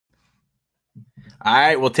All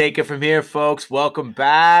right, we'll take it from here, folks. Welcome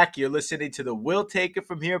back. You're listening to the We'll Take It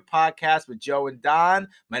From Here podcast with Joe and Don.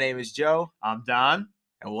 My name is Joe. I'm Don.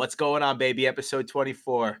 And what's going on, baby? Episode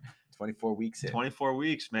 24. 24 weeks in. 24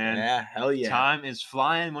 weeks, man. Yeah, hell yeah. Time is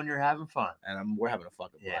flying when you're having fun. And we're having a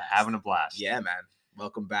fucking blast. Yeah, having a blast. Yeah, man.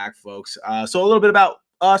 Welcome back, folks. So a little bit about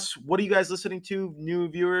us. What are you guys listening to? New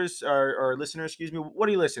viewers or listeners, excuse me. What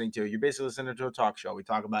are you listening to? You're basically listening to a talk show. We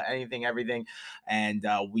talk about anything, everything, and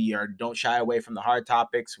we don't shy away from the hard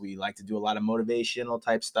topics. We like to do a lot of motivational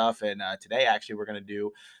type stuff. And today, actually, we're going to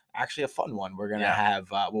do a fun one. We're going to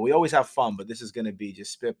have, we always have fun, but this is going to be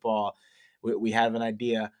just spitball. We have an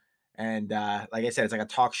idea. And like I said, it's like a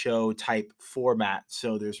talk show type format.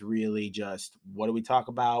 So there's really just, what do we talk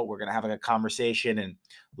about? We're going to have like a conversation and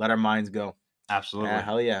let our minds go. Absolutely. Yeah,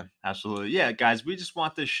 hell yeah. Absolutely. Yeah, guys, we just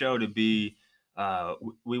want this show to be,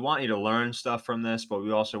 we want you to learn stuff from this, but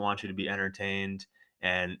we also want you to be entertained.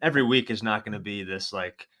 And every week is not going to be this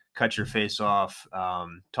like cut your face off,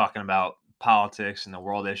 talking about politics and the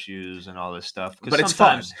world issues and all this stuff. But it's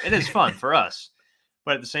fun. It is fun for us.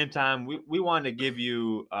 But at the same time, we wanted to give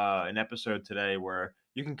you an episode today where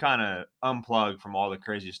you can kind of unplug from all the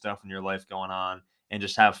crazy stuff in your life going on and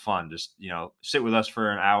just have fun. Just, sit with us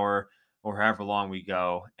for an hour or however long we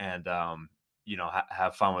go and,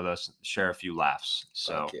 have fun with us, share a few laughs.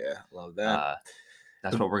 So, yeah, love that.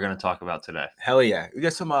 That's what we're going to talk about today. Hell yeah. We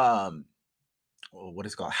got some, what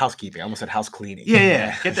is it called? Housekeeping. I almost said house cleaning.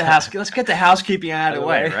 Yeah. Let's get the housekeeping out of the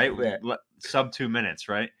way, right? Yeah. Sub 2 minutes,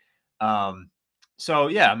 right? So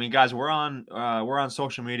yeah, I mean, guys, we're on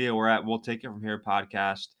social media. We're at We'll Take It From Here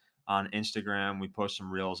podcast on Instagram. We post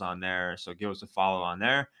some reels on there, so give us a follow on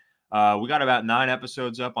there. We got about 9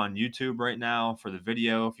 episodes up on YouTube right now for the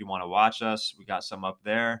video. If you want to watch us, we got some up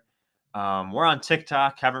there. We're on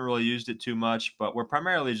TikTok. Haven't really used it too much, but we're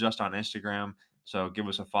primarily just on Instagram. So give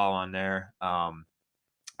us a follow on there,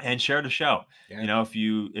 and share the show. Yeah. If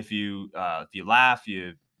you laugh,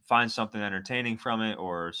 you find something entertaining from it,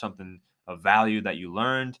 or something of value that you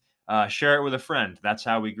learned, share it with a friend. That's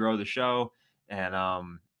how we grow the show. And,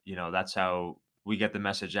 that's how we get the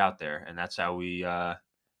message out there. And that's how we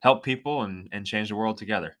help people and change the world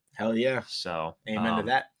together. Hell yeah. So amen to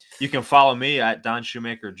that. You can follow me at Don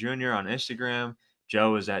Shoemaker Jr. on Instagram.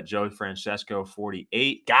 Joe is at Joe Francesco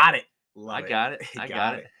 48. Got it. I got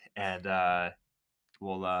it. And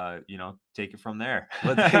we'll take it from there.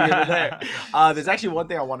 Let's take it from there. There's actually one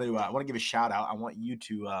thing I want to give a shout out. I want you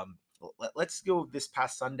to let's go this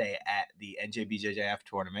past Sunday at the NJBJJF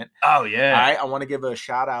tournament. Oh, yeah. All right. I want to give a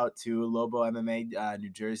shout out to Lobo MMA New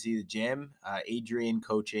Jersey, the gym, Adrian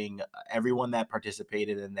coaching, everyone that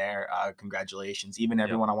participated in there. Congratulations. Even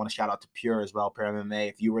everyone. I want to shout out to Pure as well, Pure MMA.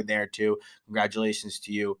 If you were there too, congratulations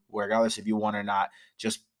to you. Regardless if you won or not,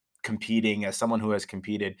 just competing, as someone who has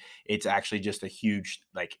competed, it's actually just a huge,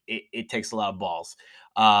 it takes a lot of balls.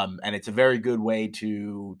 And it's a very good way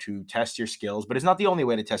to test your skills, but it's not the only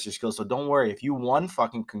way to test your skills. So don't worry. If you won,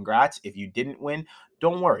 fucking congrats. If you didn't win,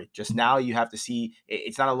 don't worry. Just now you have to see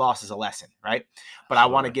it's not a loss, it's a lesson, right? But I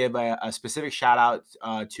want to give a specific shout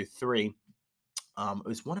out to 3. It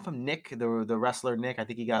was one of them, Nick, the wrestler Nick. I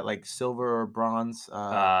think he got like silver or bronze.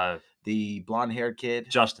 The blonde-haired kid.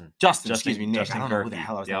 Justin, excuse me, Nick. Justin, I don't know who the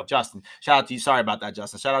hell I was named. Justin. Shout out to you. Sorry about that,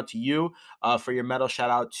 Justin. Shout out to you for your medal. Shout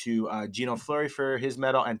out to Gino Fleury for his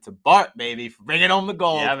medal, and to Bart, baby, for bringing home the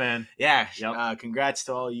gold. Yeah, man. Yeah. Yep. Congrats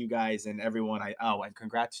to all you guys and everyone. And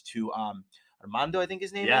congrats to Armando, I think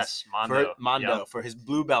his name is. Yes, Mondo. For his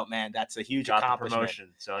blue belt, man. That's a huge accomplishment. Promotion.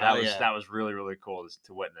 So that was really, really cool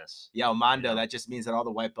to witness. Yeah, Mondo. That just means that all the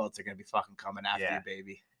white belts are gonna be fucking coming after you,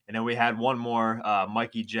 baby. And then we had one more,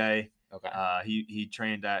 Mikey J. Okay. He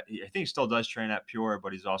trained I think he still does train at Pure,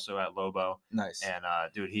 but he's also at Lobo. Nice. And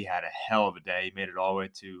dude, he had a hell of a day. He made it all the way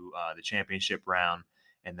to the championship round,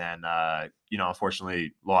 and then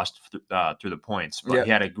unfortunately lost through the points. But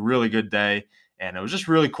he had a really good day, and it was just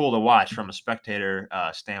really cool to watch from a spectator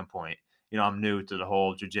standpoint. I'm new to the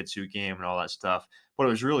whole jiu-jitsu game and all that stuff, but it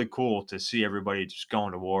was really cool to see everybody just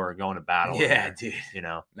going to war, going to battle. Yeah, dude.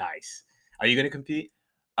 Nice. Are you gonna compete?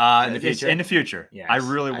 In the future. Yes, I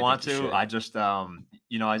really want to. I just, I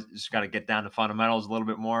just got to get down to fundamentals a little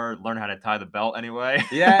bit more, learn how to tie the belt anyway.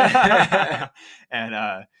 Yeah.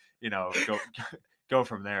 And, go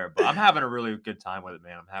from there. But I'm having a really good time with it,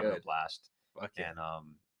 man. I'm having a blast. Okay. And,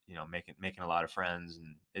 making a lot of friends,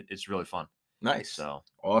 and it's really fun. Nice. So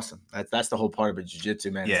awesome. That's the whole part of it, jiu-jitsu,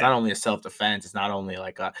 man. Yeah. It's not only a self-defense. It's not only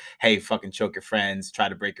like hey, fucking choke your friends, try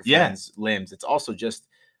to break your friends' limbs. It's also just,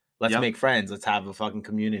 let's make friends. Let's have a fucking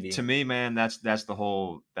community. To me, man, that's the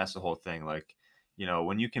whole thing. Like,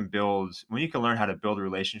 when you can learn how to build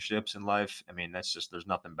relationships in life, I mean, there's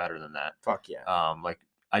nothing better than that. Fuck yeah. Like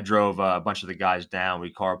I drove a bunch of the guys down.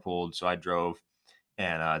 We carpooled, so I drove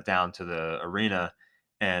and down to the arena,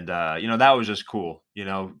 and that was just cool.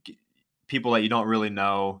 People that you don't really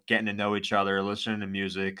know, getting to know each other, listening to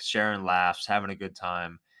music, sharing laughs, having a good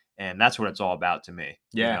time, and that's what it's all about to me.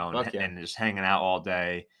 Yeah, And, fuck yeah. and just hanging out all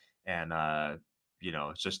day, and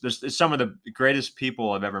it's just it's some of the greatest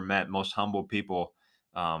people I've ever met, most humble people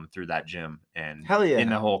through that gym and Hell yeah. in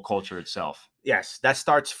the whole culture itself. Yes, that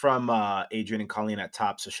starts from Adrian and Colleen at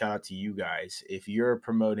top. So shout out to you guys if you're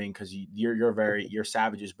promoting, because you're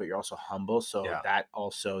savages, but you're also humble. So Yeah. that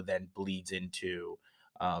also then bleeds into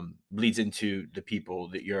the people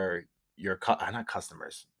that not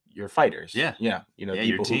customers, your fighters. Yeah. Yeah, Yeah,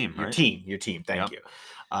 your people team, your right? team. Thank Yep. you.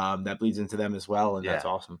 That bleeds into them as well, and that's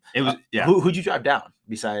Yeah. awesome. It was Who'd you drive down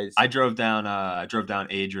besides? I drove down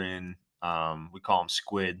Adrian. We call him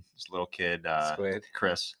Squid, this little kid, Squid.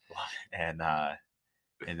 Chris, and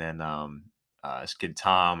then this kid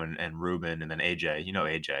Tom and Ruben, and then AJ. You know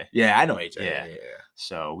AJ. Yeah, I know AJ. Yeah. Yeah.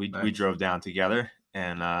 So we Nice. drove down together,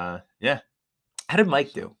 and yeah. How did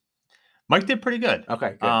Mike do? Mike did pretty good.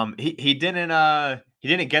 Okay, good. He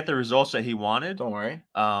didn't get the results that he wanted. Don't worry.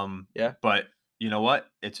 Yeah. But you know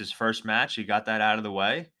what? It's his first match. He got that out of the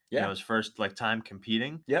way. Yeah. His first time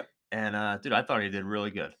competing. Yep. And dude, I thought he did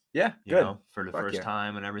really good. Yeah, good. For the Fuck first yeah.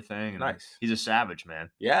 time and everything. And Nice. He's a savage, man.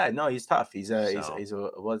 Yeah, no, he's tough. He's a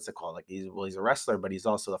what's it called? Like he's a wrestler, but he's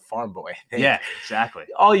also the farm boy. Yeah, exactly.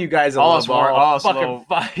 All you guys are all fucking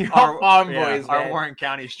farm boys, our man. Warren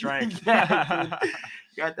County strength. Yeah, you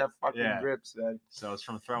got that fucking grips, man. So it's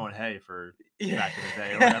from throwing hay for back in the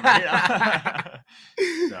day or whatever.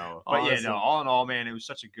 So, but awesome. all in all, man, it was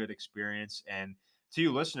such a good experience. And to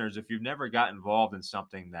you listeners, if you've never got involved in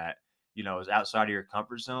something that is outside of your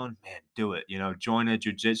comfort zone, man, do it. Join a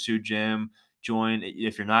jiu-jitsu gym. Join,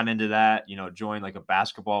 if you're not into that, join like a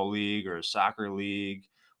basketball league or a soccer league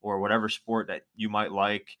or whatever sport that you might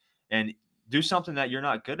like, and do something that you're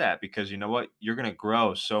not good at, because you know what, you're going to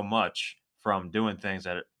grow so much from doing things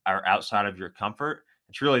that are outside of your comfort.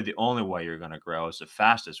 It's really the only way you're going to grow. It's the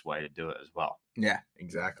fastest way to do it as well. Yeah,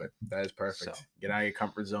 exactly. That is perfect. So, get out of your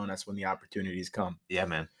comfort zone. That's when the opportunities come. Yeah,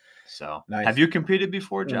 man. So nice. Have you competed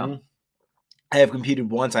before, Joe? Mm-hmm. I have competed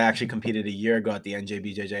once. I actually competed a year ago at the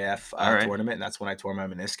NJBJJF tournament, and that's when I tore my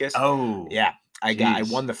meniscus. Oh, yeah. I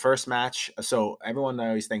won the first match. So everyone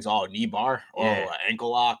always thinks, knee bar or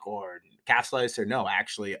ankle lock or calf slicer. No,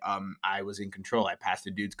 actually, I was in control. I passed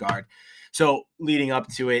the dude's guard. So leading up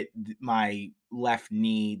to it, my left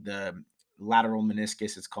knee, the lateral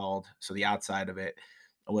meniscus, it's called. So the outside of it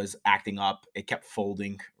was acting up. It kept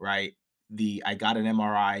folding, right? I got an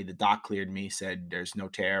MRI. The doc cleared me, said there's no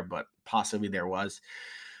tear, but possibly there was.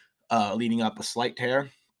 Leading up, a slight tear.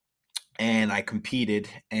 And I competed,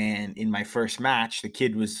 and in my first match, the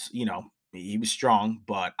kid was, he was strong,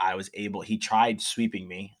 but he tried sweeping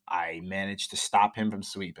me. I managed to stop him from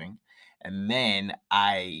sweeping. And then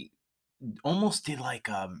I almost did like,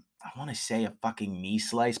 I want to say a fucking knee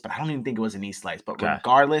slice, but I don't even think it was a knee slice. But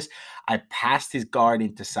regardless, I passed his guard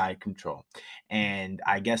into side control. And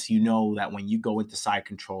I guess that when you go into side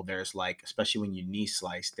control, there's like, especially when you knee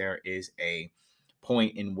slice, there is a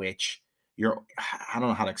point in which I don't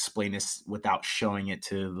know how to explain this without showing it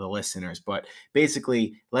to the listeners, but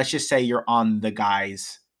basically, let's just say you're on the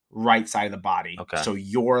guy's right side of the body. Okay. So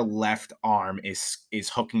your left arm is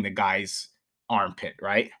hooking the guy's armpit,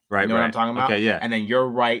 right? Right. You know what I'm talking about? Okay, yeah. And then your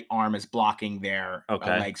right arm is blocking their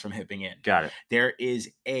legs from hipping in. Got it. There is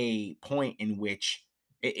a point in which,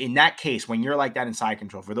 in that case, when you're like that in side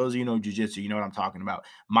control, for those of you who know jiu-jitsu, you know what I'm talking about.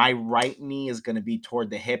 My right knee is going to be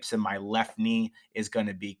toward the hips and my left knee is going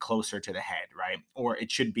to be closer to the head, right? Or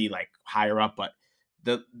it should be like higher up, but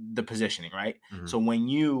the positioning, right? Mm-hmm. So when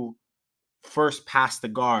you first pass the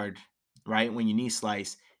guard, right, when you knee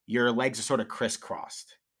slice, your legs are sort of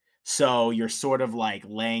crisscrossed. So you're sort of like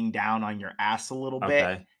laying down on your ass a little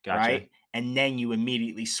bit, gotcha. Right? And then you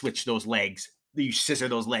immediately switch those legs. You scissor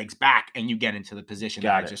those legs back and you get into the position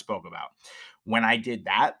that I just spoke about. When I did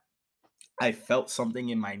that, I felt something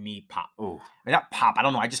in my knee pop. Oh, not pop. I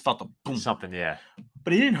don't know. I just felt a boom. Something, yeah.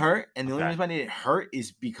 But it didn't hurt. And the only reason why it didn't hurt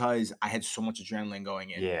is because I had so much adrenaline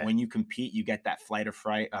going in. Yeah. When you compete, you get that fight or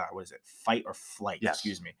flight. Fight or flight. Yes.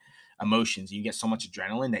 Excuse me. Emotions. You get so much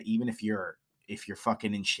adrenaline that even if you're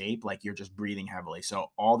fucking in shape, like you're just breathing heavily.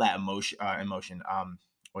 So all that emotion. Adrenaline.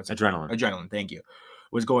 Adrenaline. Thank you.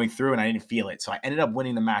 Was going through and I didn't feel it. So I ended up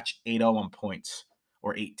winning the match 8-0 on points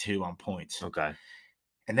or 8-2 on points. Okay.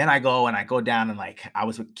 And then I go down and like I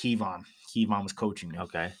was with Kevon. Kevon was coaching me.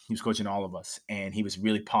 Okay. He was coaching all of us, and he was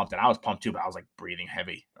really pumped, and I was pumped too. But I was like breathing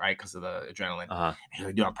heavy, right, because of the adrenaline. Uh-huh. And he's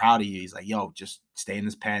like, "Dude, I'm proud of you." He's like, "Yo, just stay in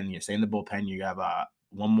this pen. You stay in the bullpen. You have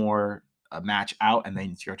one more match out, and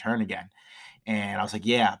then it's your turn again." And I was like,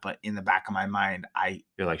 "Yeah," but in the back of my mind,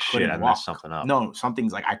 You're like, shit, couldn't I walk. messed something up. No,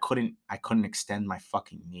 something's like I couldn't extend my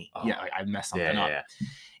fucking knee. Oh. Yeah, like I messed something Yeah, up. yeah.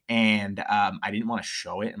 And I didn't want to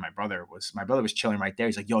show it. And my brother was chilling right there.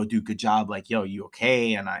 He's like, "Yo, dude, good job. Like, yo, you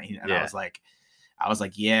okay?" And I Yeah. I was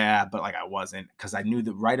like, "Yeah," but like I wasn't, because I knew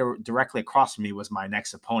that directly across from me was my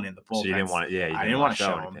next opponent, the bullpen. So you didn't want to, yeah, you I didn't want to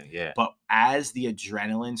show show him. anything. Yeah. But as the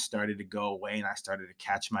adrenaline started to go away and I started to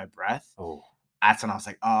catch my breath, Oh. that's when I was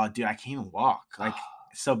like, "Oh, dude, I can't even walk." Like,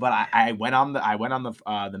 so, but man. I went on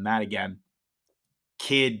the mat again.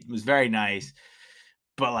 Kid was very nice,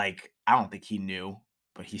 but like I don't think he knew,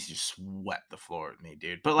 but he just swept the floor with me,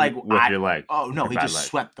 dude. But like With your leg. oh with no, your he bad just leg.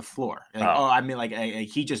 swept the floor. Like, Oh. I mean, like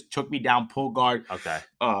he just took me down, pull guard. Okay.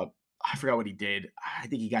 I forgot what he did. I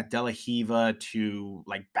think he got De La Hiva to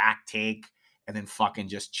like back take, and then fucking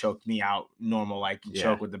just choked me out normal, like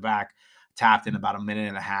choke with the back. Tapped in about a minute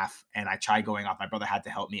and a half, and I tried going off. My brother had to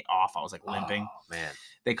help me off. I was like limping. Oh, man.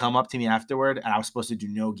 They come up to me afterward, and I was supposed to do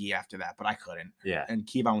no-gi after that, but I couldn't. Yeah. And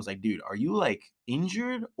Kevon was like, "Dude, are you like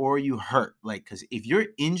injured or are you hurt? Like, because if you're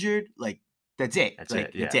injured, like that's it. That's like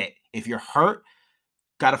it, yeah. it's it. If you're hurt,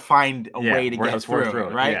 gotta find a way to get through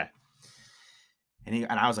it, right?" Yeah. And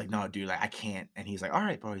I was like, "No, dude, like I can't." And he's like, "All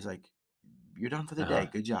right, bro." He's like, "You're done for the day.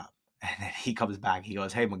 Good job." And then he comes back. He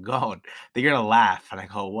goes, "Hey, Magone, they're gonna laugh." And I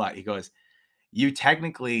go, "What?" He goes, "You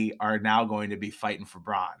technically are now going to be fighting for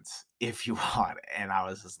bronze if you want." And I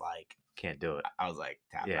was just like, Can't do it. I was like,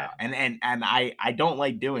 tap Yeah. out. And I don't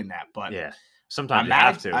like doing that, but Yeah. Sometimes you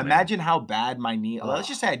have to. Imagine how bad my knee. Let's Oh.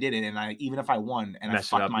 just say I did it, and even if I won and I Mess it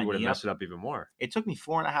fucked up, my you would have knee up, messed it up even more. it took me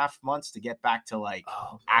 4.5 months to get back to like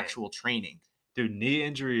Oh, man. actual training. Dude, knee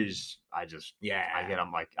injuries, I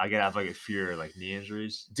get like a fear of like knee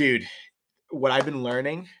injuries. Dude, what I've been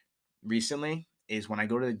learning recently is when I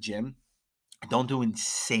go to the gym, I don't do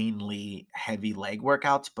insanely heavy leg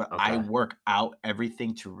workouts, but I Okay. work out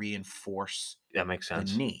everything to reinforce That makes the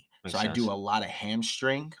sense. knee. Makes So I do sense. a lot of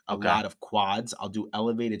hamstring, a Okay. lot of quads. I'll do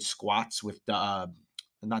elevated squats with the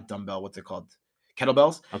not dumbbell, what's it called?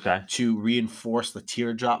 Kettlebells, Okay. to reinforce the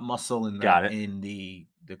teardrop muscle in Got it. the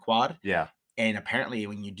quad. Yeah. And apparently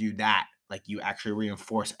when you do that, like you actually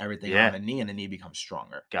reinforce everything on the knee and the knee becomes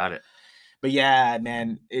stronger. Got it. But yeah,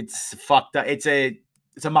 man, it's fucked up. It's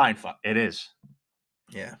a mind fuck. It is.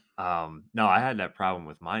 Yeah. No, I had that problem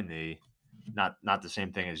with my knee. Not the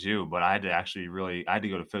same thing as you, but I had to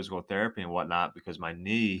go to physical therapy and whatnot because my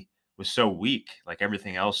knee was so weak. Like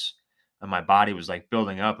everything else in my body was like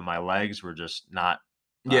building up and my legs were just not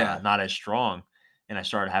as strong. And I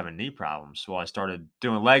started having knee problems. So I started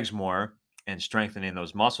doing legs more and strengthening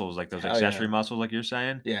those muscles, like those accessory muscles, like you're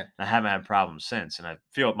saying. Yeah. I haven't had problems since. And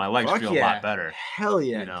my legs feel a lot better. Hell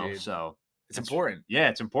yeah, dude. So it's important. Yeah,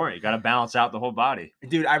 it's important. You got to balance out the whole body.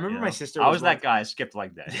 Dude, I remember my sister I was that guy. I skipped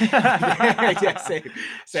leg day. Yeah, same.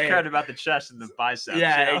 Cared about the chest and the biceps.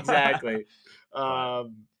 Yeah, exactly.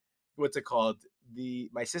 What's it called?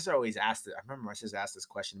 My sister always asked it. I remember my sister asked this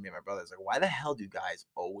question to me and my brother. It's like, why the hell do guys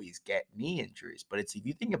always get knee injuries? But if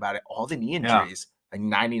you think about it, all the knee injuries, like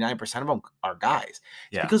 99% of them are guys.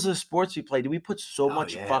 It's because of the sports we play. Do we put so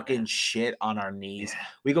much fucking shit on our knees? Yeah.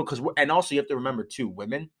 We go and also you have to remember too,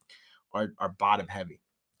 women are bottom heavy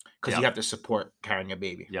because you have to support carrying a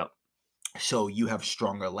baby. Yep. So you have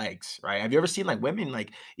stronger legs, right? Have you ever seen like women,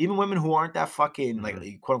 like even women who aren't that fucking like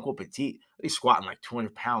quote unquote petite, they squatting like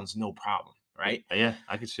 200 pounds, no problem, right? Yeah,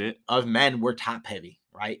 I can see it. Of men, we're top heavy,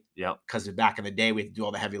 right? Yep. Because back in the day, we had to do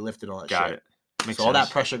all the heavy lifting and all that Got shit. it. Makes so all sense.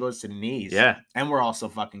 that pressure goes to the knees. Yeah. And we're also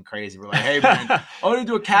fucking crazy. We're like, hey man, I'm gonna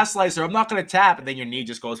do a calf slicer. I'm not gonna tap, and then your knee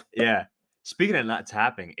just goes. Yeah. Speaking of not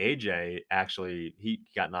tapping, AJ actually he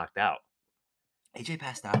got knocked out. AJ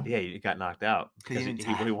passed out. Yeah, he got knocked out because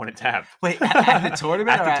he wouldn't tap. Wait, at the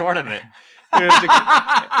tournament? At the tournament.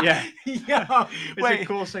 Yeah. Yo, it's the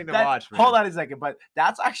coolest thing to watch, man. Hold on a second, but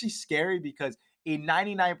that's actually scary because in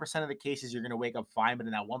 99% of the cases you're gonna wake up fine, but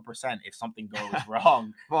in that 1%, if something goes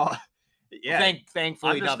wrong, well, yeah.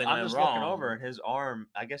 Thankfully nothing went wrong. I'm just looking over and his arm.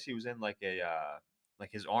 I guess he was in like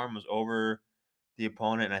his arm was over the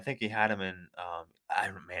opponent, and I think he had him in.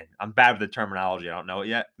 I'm bad with the terminology. I don't know it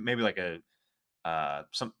yet. Maybe like a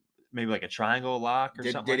maybe like a triangle lock or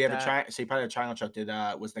something. Did he have a triangle? So he probably had a triangle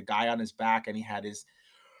choke. Was the guy on his back and he had his?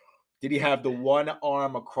 Did he have the one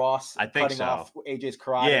arm across? I think cutting off AJ's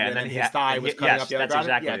carotid, and then his thigh was cutting up the other carotid?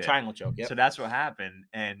 Exactly triangle choke. Yep. So that's what happened,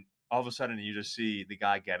 and all of a sudden you just see the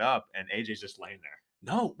guy get up, and AJ's just laying there.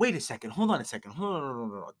 No, wait a second. Hold on a second. Hold on,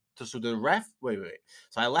 no. So the ref, wait.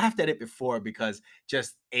 So I laughed at it before because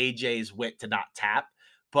just AJ's wit to not tap,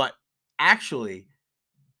 but actually,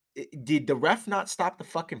 did the ref not stop the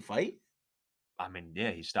fucking fight? I mean, yeah,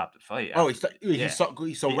 he stopped the fight Oh, after. Yeah, so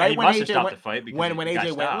he right when must have AJ stopped went the fight because when he got AJ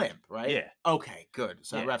went stopped. limp, right? Yeah, Okay, good.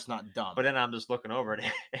 So that yeah. ref's not dumb. But then I'm just looking over and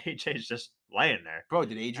AJ's just laying there. Bro,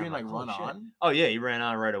 did And I'm Adrian like like, "Holy run shit." on? Oh, yeah, he ran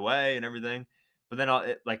on right away and everything. But then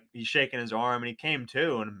like he's shaking his arm and he came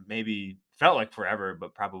to and maybe felt like forever,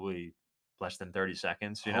 but probably less than 30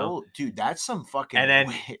 seconds, you know? Oh, dude, that's some And fucking then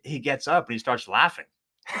way. he gets up and he starts laughing.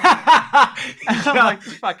 I'm Yo, like,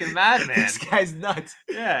 this fucking madman. this guy's nuts.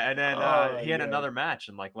 Yeah, and then Oh my he had god. another match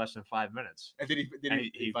in like less than 5 minutes. And And did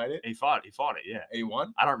he fight it? he fought it, yeah. And he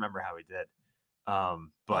won? I don't remember how he did. Oh,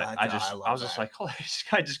 But I I love was just that. like, "Holy, this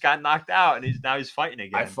guy just got knocked out and he's fighting I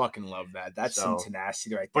again." fucking love that. That's some So,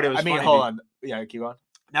 tenacity right but it there. I was mean, funny hold on. Yeah, keep on.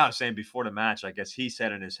 now I was saying before the match, I guess he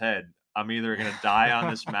said in his head, "I'm either gonna die on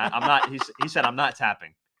this match." I'm not. He said, "I'm not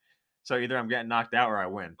tapping, so either I'm getting knocked out or I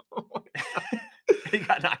win." He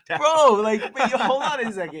got knocked out. Bro, like, wait, hold on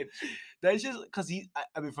a second. That's just because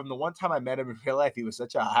I mean, from the one time I met him in real life, he was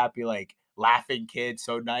such a happy, like, laughing kid,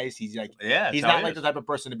 so nice. He's like, Yeah, that's he's how not he like the is. type of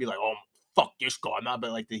person to be like, oh, fuck this guy. Not,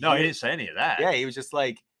 but like to No, he hear, didn't say any of that. yeah, he was just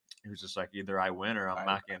like, He was just like, "Either I win or I'm I,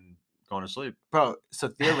 not going to sleep." bro. So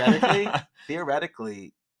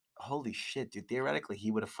theoretically, holy shit, dude. Theoretically,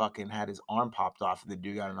 he would have fucking had his arm popped off if the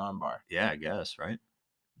dude got an arm bar. Yeah, I guess, right?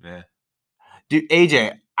 Yeah. Dude,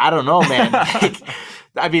 AJ, I don't know, man. Like,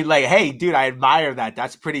 I mean, like, hey, dude, I admire that.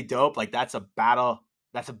 That's pretty dope. Like, that's a battle.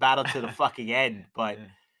 That's a battle to the fucking end. But Yeah.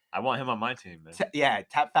 I want him on my team, man. yeah,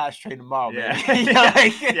 tap fast train tomorrow, Yeah. baby.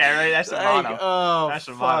 Like, Yeah, right, that's the like, motto. oh That's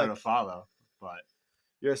the motto to fuck, follow. But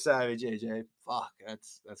you're a savage, AJ. Fuck,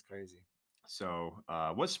 that's crazy. so,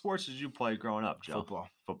 what sports did you play growing up, Joe? Football.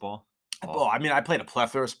 Football? Well, Awesome. I mean, I played a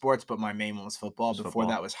plethora of sports, but my main one was football. Just Before that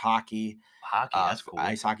football. was hockey. Hockey, that's cool.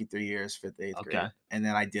 Ice hockey 3 years, fifth, eighth Okay. grade, and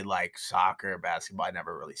then I did like soccer, basketball. I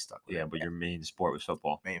never really stuck with Yeah, it. but your main sport was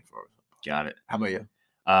football. Main for football. Got it. How about you?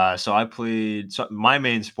 So I played. So my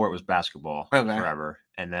main sport was basketball Okay. forever,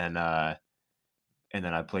 and then I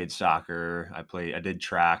played soccer. I did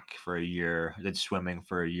track for a year. I did swimming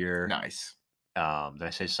for a year. Nice. Did I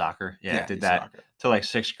say soccer? Yeah, I Yeah, did that soccer. till like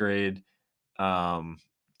 6th grade.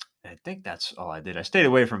 I think that's all I did. I stayed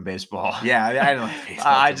away from baseball. Yeah, I didn't like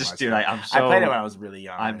baseball I too just, much, dude, man. I'm I played it so when I was really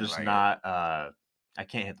young. I I'm didn't just like it. not. I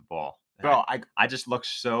can't hit the ball. Bro, I just look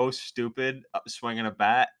so stupid swinging a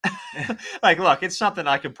bat. Like, look, it's something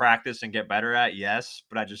I can practice and get better at, yes,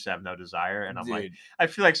 but I just have no desire. And I'm like, dude, I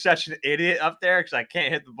feel like such an idiot up there because I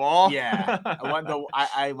can't hit the ball. yeah.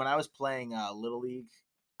 When I was playing Little League,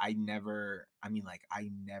 I never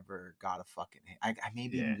got a fucking hit. I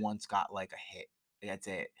maybe Yeah. once got like a hit. That's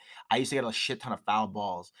it. I used to get a shit ton of foul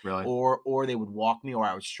balls, Really? or they would walk me, or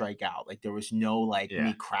I would strike out. Like there was no like Yeah.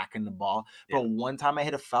 me cracking the ball. Yeah. Bro, one time I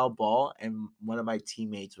hit a foul ball, and one of my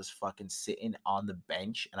teammates was fucking sitting on the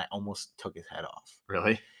bench, and I almost took his head off.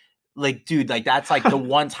 Really? Like, dude, like that's like the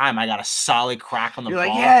one time I got a solid crack on the You're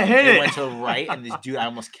ball. like, yeah, hit it. Went to the right, and this dude, I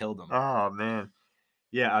almost killed him. Oh man.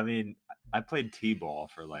 Yeah, I mean, I played t-ball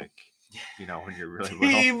for like, when you're really little.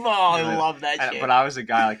 T-ball, I love that shit. But I was a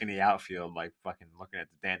guy like in the outfield, like fucking looking at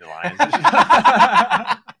the dandelions.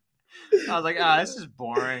 I was like, this is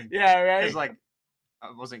boring. Yeah, right. Because like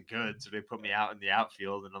I wasn't good, so they put me out in the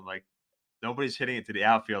outfield, and I'm like, nobody's hitting it to the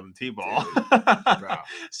outfield in t-ball. Bro.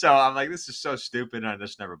 So I'm like, this is so stupid, and I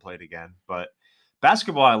just never played again. But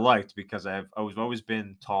basketball I liked because I've always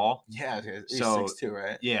been tall. Yeah, you're So 6'2",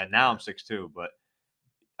 right? yeah, now I'm 6'2", but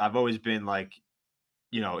I've always been like,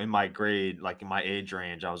 in my grade, like in my age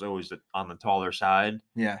range, I was always on the taller side.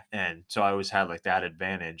 Yeah. And so I always had like that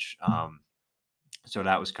advantage. So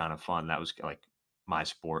that was kind of fun. That was like my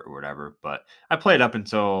sport or whatever. But I played up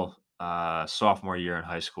until sophomore year in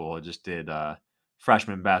high school. I just did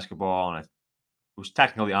freshman basketball, and I was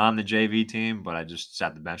technically on the JV team, but I just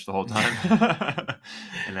sat the bench the whole time.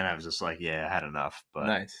 And then I was just like, yeah, I had enough. But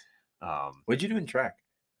Nice. What'd you do in track?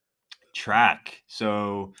 Track.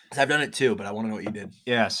 So 'Cause I've done it too, but I want to know what you did.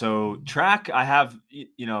 yeah, so track, I have,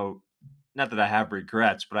 not that I have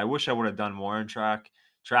regrets, but I wish I would have done more in track.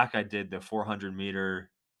 Track, I did the 400-meter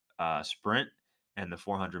sprint and the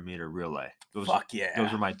 400-meter relay. Fuck yeah.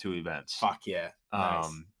 Those were my 2 events. Fuck yeah.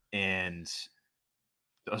 Nice. And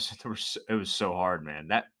it was so hard, man.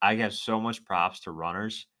 That I give so much props to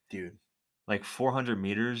runners. Dude. Like 400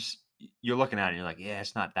 meters, you're looking at it and you're like, yeah,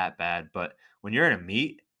 it's not that bad. But when you're in a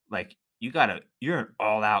meet, like you're an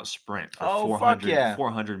all-out sprint for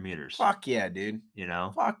 400 meters. Fuck yeah, dude. You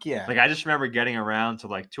know? Fuck yeah. Like I just remember getting around to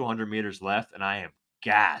like 200 meters left, and I am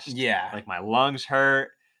gassed. Yeah. Like my lungs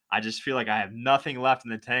hurt. I just feel like I have nothing left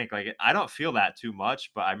in the tank. Like I don't feel that too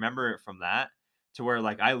much, but I remember it from that to where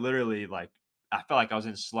like I literally like I felt like I was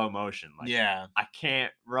in slow motion. Like Yeah. I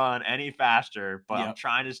can't run any faster, but I'm Yep.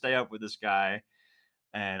 trying to stay up with this guy.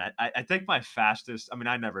 And I think my fastest, I mean,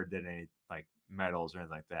 I never did any like medals or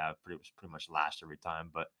anything like that. Pretty much last every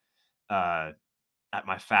time. But uh at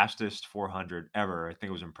my fastest 400 ever, I think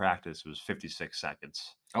it was in practice, it was 56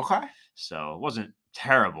 seconds. Okay. So it wasn't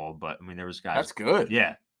terrible, but I mean there was guys, That's good.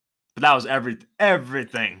 yeah. But that was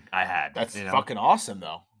everything I had, That's you know? fucking awesome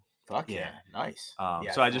though. Fuck Yeah. yeah. Nice.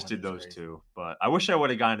 Yeah, So I just did 400 is those crazy. two, but I wish I would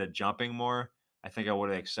have gotten into jumping more. I think I would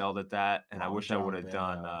have excelled at that, and I Long wish I would jump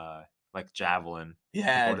have and done like javelin. I think I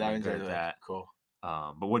yeah, would have been diamonds good are at like that. cool.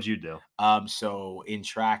 But what'd you do? So in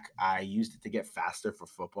track, I used it to get faster for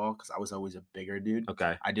football because I was always a bigger dude.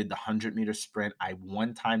 Okay. I did the 100-meter sprint. I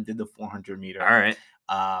one time did the 400-meter. All right.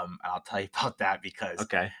 And I'll tell you about that because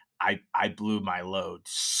Okay. I blew my load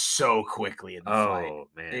so quickly in the fight. Oh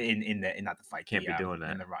man, In not the fight, can't be doing in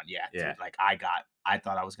that. the run. Yeah, Yeah. dude. Like I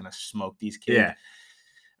thought I was gonna smoke these kids. Yeah.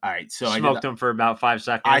 All right, so Smoked them for about 5 I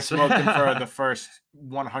seconds. smoked them for the first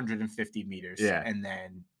 150 meters, Yeah. and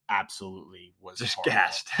then absolutely was Just horrible.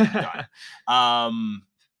 gassed. Done.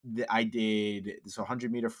 I did this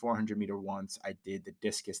 100-meter, 400-meter once. I did the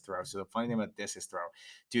discus throw. So the funny thing about discus throw,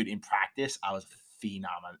 dude, in practice, I was phenom.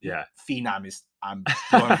 Yeah. Phenom is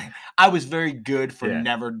I was very good for Yeah.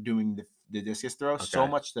 never doing the discus throw. So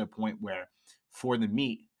Okay. much to the point where for the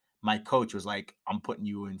meet, my coach was like, "I'm putting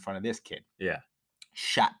you in front of this kid." Yeah.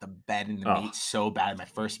 Shot the bed in the Oh. meet so bad. My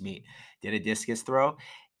first meet, did a discus throw.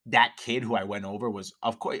 That kid who I went over was,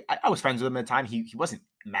 of course, I was friends with him at the time. He wasn't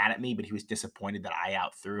mad at me, but he was disappointed that I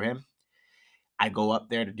outthrew him. I go up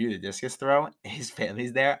there to do the discus throw. His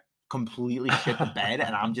family's there, completely shit the bed,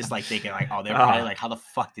 and I'm just like thinking, like, oh, they're probably like, how the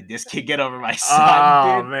fuck did this kid get over my son,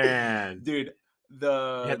 Oh dude? man, Dude, you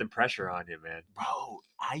had the pressure on you, man. bro,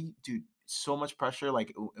 dude, so much pressure.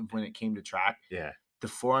 Like when it came to track, Yeah. the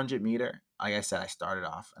 400-meter, like I said, I started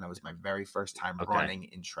off and it was my very first time Okay. running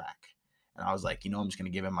in track. And I was like, I'm just going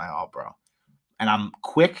to give it my all, bro. And I'm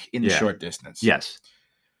quick in the Yeah. short distance. Yes.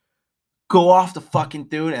 Go off the fucking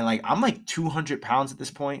dude. And like, I'm like 200 pounds at this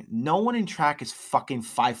point. No one in track is fucking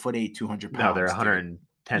 5'8", 200 pounds. No, they're dude.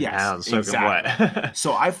 110 Yes, pounds soaking exactly. wet.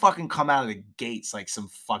 So I fucking come out of the gates like some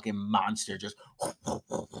fucking monster, just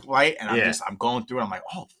right. And Yeah. I'm going through it. I'm like,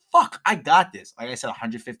 oh fuck, I got this. Like I said,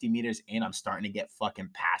 150 meters in, I'm starting to get fucking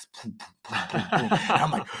past. And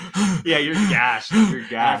I'm like, Yeah, you're gassed. You're and I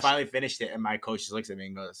gassed. finally finished it, and my coach just looks at me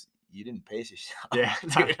and goes, "You didn't pace yourself." Yeah,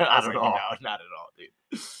 Dude, I was not at like, all. No, not at all,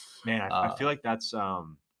 dude. Man, I feel like that's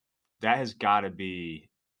that has got to be.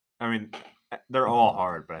 I mean, they're all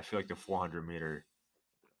hard, but I feel like the 400-meter.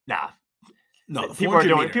 Nah, No, the people are 400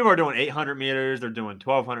 doing meter. people are doing 800 meters. They're doing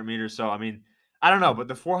 1200 meters. So I mean, I don't know, but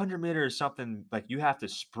the 400 meter is something like you have to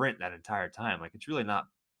sprint that entire time. Like it's really not.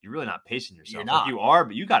 You're really not pacing yourself. You're Like not. you are,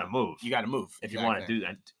 but you got to move. You got to move if you want to do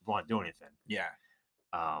that. Want to do anything. Yeah.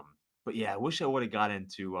 But yeah, I wish I would have got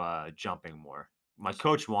into jumping more. My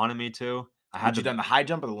coach wanted me to. Had you done the high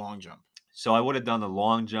jump or the long jump? So I would have done the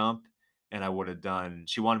long jump, and I would have done.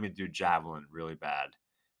 She wanted me to do javelin really bad.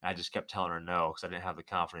 I just kept telling her no because I didn't have the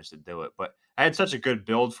confidence to do it. But I had such a good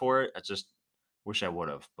build for it. I just wish I would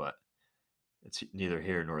have. But it's neither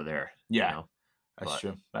here nor there. Yeah, you know? that's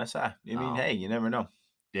true. That's I mean, hey, you never know.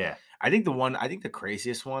 Yeah, I think the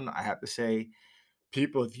craziest one I have to say,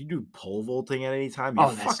 people, if you do pole vaulting at any time, you're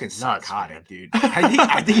fucking nuts, psychotic, man. dude.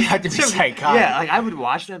 I think you have to be psychotic. Yeah, like I would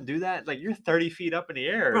watch them do that. Like you're 30 feet up in the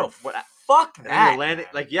air, bro. What? Fuck And that. you're landing.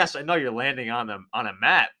 Man. Like yes, I know you're landing on a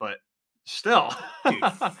mat, but still, dude,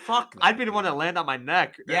 fuck. I'd be the one to land on my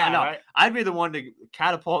neck. Yeah, I know. right? I'd be the one to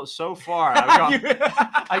catapult so far.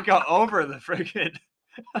 I'd go over the freaking.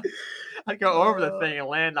 I'd go over the thing and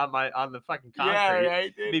land on the fucking concrete. Yeah,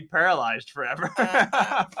 right, dude. Be paralyzed forever.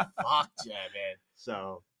 Fuck yeah, man.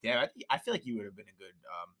 So yeah, I feel like you would have been a good.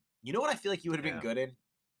 You know what I feel like you would have been good in?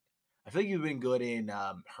 I feel like you've been good in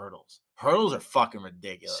hurdles. Hurdles are fucking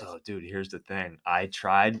ridiculous. So, dude, here's the thing. I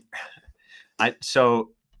tried. I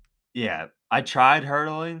tried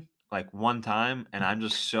hurdling like one time, and I'm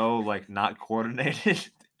just so like not coordinated,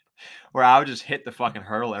 where I would just hit the fucking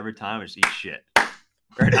hurdle every time and just eat shit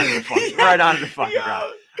right onto the fucking,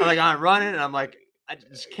 ground. I'm like, I'm running, and I'm like, I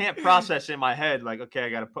just can't process in my head. Like, okay, I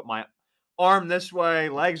got to put my arm this way,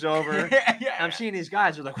 legs over. And I'm seeing these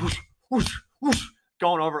guys are like whoosh, whoosh, whoosh,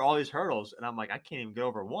 going over all these hurdles, and I'm like, I can't even get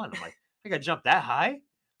over one. I'm like, I got to jump that high.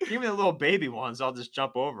 Give me the little baby ones. I'll just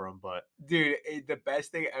jump over them. But dude, the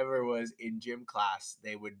best thing ever was in gym class.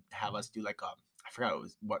 They would have us do like I I forgot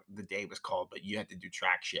what the day was called, but you had to do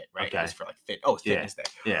track shit, right? It Okay. was for like it's Yeah. fitness day.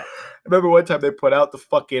 Yeah. I remember one time they put out the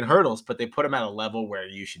fucking hurdles, but they put them at a level where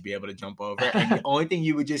you should be able to jump over. And the only thing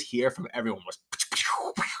you would just hear from everyone was,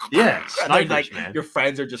 Yeah, and snipers, like man. your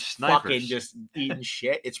friends are just fucking Snipers. just eating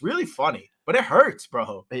shit. It's really funny, but it hurts,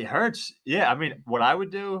 bro. It hurts. Yeah, I mean, what I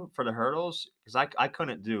would do for the hurdles, because I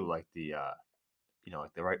couldn't do like the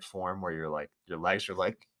like the right form where your legs are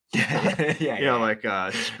like Yeah. like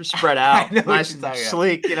spread I out, know what nice you're and talking about.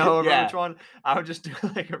 sleek, over Yeah. which one. I would just do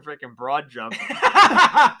like a freaking broad jump,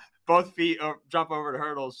 both feet jump over the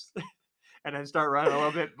hurdles, and then start running a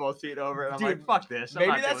little bit, both feet over, and I'm like, Dude, fuck this. I'm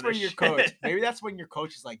maybe not that's doing when this your shit. coach. Maybe that's when your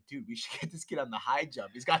coach is like, dude, we should get this kid on the high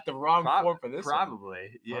jump. He's got the wrong form for this one.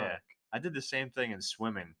 Probably, yeah. Fuck. I did the same thing in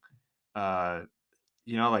swimming. Uh,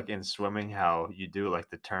 like in swimming, how you do like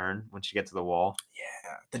the turn once you get to the wall.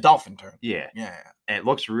 Yeah, the dolphin turn. Yeah, Yeah. and it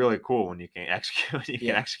looks really cool when you can execute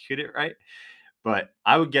Yeah. execute it right. But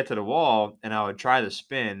I would get to the wall and I would try the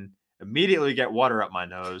spin, immediately get water up my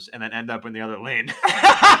nose, and then end up in the other lane.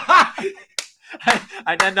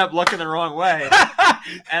 I'd end up looking the wrong way,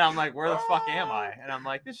 and I'm like, "Where the fuck am I?" And I'm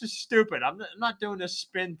like, "This is stupid. I'm not doing this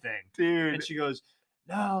spin thing, Dude. And she goes,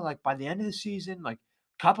 "No, like by the end of the season, like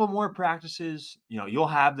couple more practices, you'll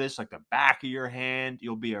have this like the back of your hand.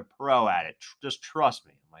 You'll be a pro at it. Just trust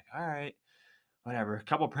me." I'm like, "All right, whatever." A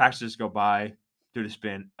couple practices go by, do the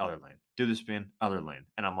spin, other lane, do the spin, other lane,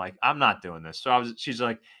 and I'm like, "I'm not doing this." So she's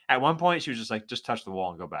like, at one point, she was just like, "Just touch the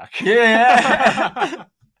wall and go back." Yeah.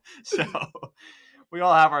 So we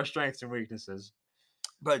all have our strengths and weaknesses.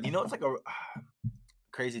 But it's like a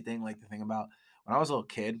crazy thing, like the thing about when I was a little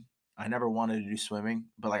kid, I never wanted to do swimming,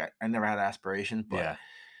 but like I never had aspirations. But Yeah,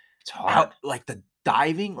 it's hard. like the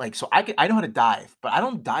diving, like so I know how to dive, but I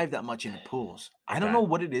don't dive that much into pools. I don't Okay. know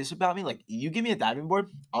what it is about me. Like you give me a diving board,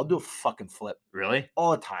 I'll do a fucking flip Really?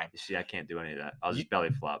 all the time. You see, I can't do any of that. I'll just belly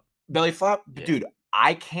flop. Belly flop, Yeah. dude.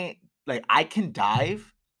 I can't like I can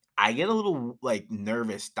dive. I get a little like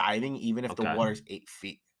nervous diving, even if the Okay. water's 8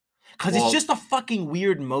 feet, because it's just a fucking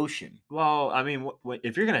weird motion. Well, I mean,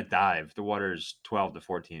 if you're gonna dive, the water's 12 to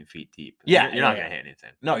 14 feet deep. Yeah, you're not gonna hit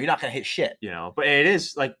anything. No, you're not gonna hit shit. But it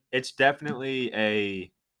is like it's definitely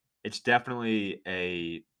a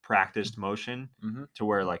practiced motion to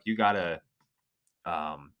where like you gotta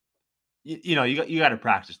you gotta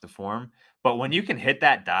practice the form. But when you can hit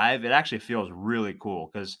that dive, it actually feels really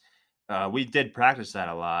cool because we did practice that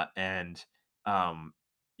a lot, and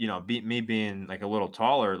me being like a little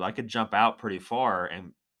taller, I could jump out pretty far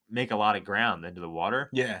and make a lot of ground into the water.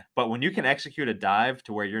 Yeah. But when you can execute a dive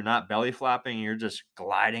to where you're not belly flapping, you're just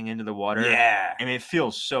gliding into the water. Yeah. I mean, it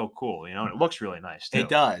feels so cool, and it looks really nice too. It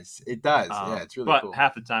does. It does. Yeah, it's really but cool.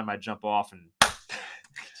 half the time I jump off and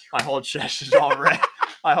my whole chest is all red.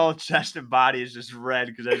 My whole chest and body is just red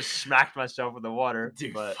because I just smacked myself with the water.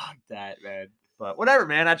 Dude, but fuck that, man. But whatever,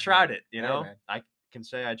 man. I tried it. man. I can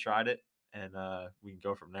say I tried it, and we can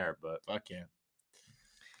go from there. But Fuck yeah.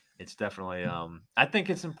 it's definitely. I think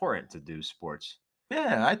it's important to do sports.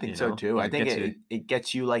 Yeah, I think so too. I think it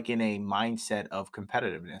gets you like in a mindset of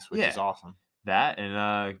competitiveness, which is awesome. That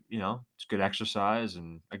and it's good exercise,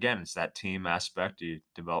 and again, it's that team aspect. You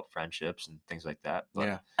develop friendships and things like that.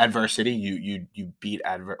 But, adversity. You beat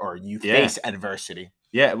face adversity.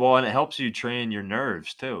 Yeah, well, and it helps you train your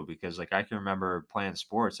nerves too, because like I can remember playing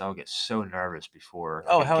sports, I would get so nervous before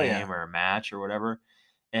a game or a match or whatever,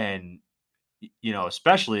 and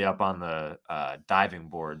especially up on the diving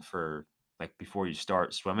board for like before you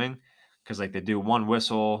start swimming, because like they do one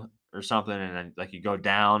whistle or something, and then like you go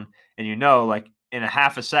down, and like in a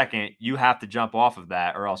half a second you have to jump off of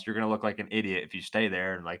that, or else you're gonna look like an idiot if you stay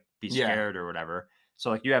there and like be scared or whatever. So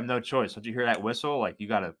like you have no choice. Once you hear that whistle, like you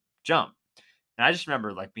gotta jump. And I just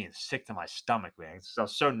remember like being sick to my stomach, man. So I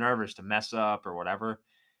was so nervous to mess up or whatever.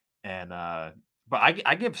 And but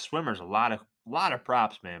I give swimmers a lot of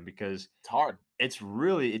props, man, because it's hard.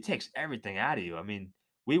 It takes everything out of you. I mean,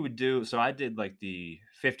 I did like the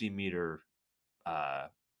 50-meter I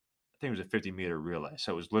think it was a 50-meter relay.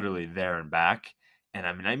 So it was literally there and back. And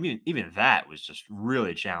I mean even that was just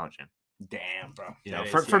really challenging. Damn, bro.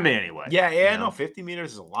 For me anyway. Yeah, no, 50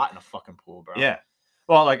 meters is a lot in a fucking pool, bro. Yeah.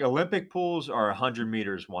 Well, like Olympic pools are 100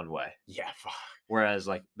 meters one way. Yeah, fuck. Whereas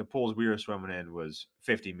like the pools we were swimming in was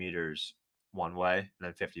 50 meters one way and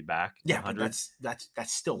then 50 back. Yeah, but that's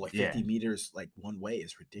still like 50 meters like one way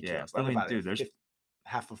is ridiculous. Yeah, I mean, dude, there's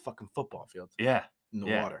half a fucking football field. Yeah, in the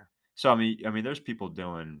water. So I mean, there's people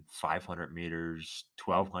doing 500 meters,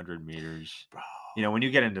 1,200 meters. Bro. When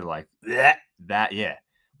you get into like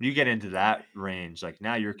when you get into that range, like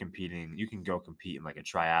now you're competing. You can go compete in like a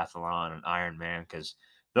triathlon, an Ironman, because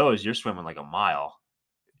those you're swimming like a mile.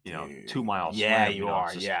 Dude. 2-mile Yeah, swim. you are.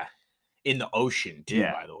 It's just, Yeah. In the ocean too,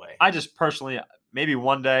 yeah. by the way. I just personally, maybe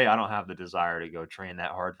one day, I don't have the desire to go train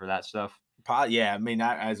that hard for that stuff. Yeah, I mean,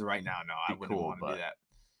 not as of right now, no, I Be wouldn't cool, want to do but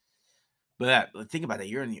that. But think about that.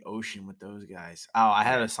 You're in the ocean with those guys. Oh, I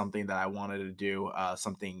had yeah. something that I wanted to do,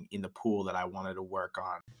 something in the pool that I wanted to work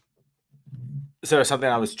on. So there's something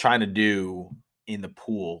I was trying to do in the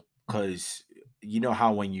pool because you know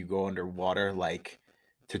how when you go underwater, like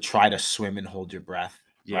to try to swim and hold your breath,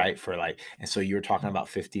 Yeah. right? For like, and so you were talking about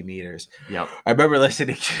 50 meters. Yep. I remember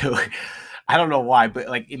listening to, I don't know why, but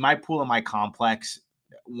like in my pool in my complex,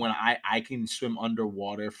 when I can swim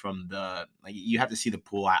underwater from the, like you have to see the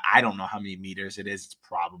pool. I don't know how many meters it is. It's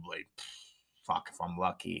probably, fuck, if I'm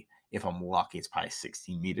lucky, it's probably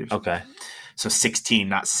 16 meters. Okay. So 16,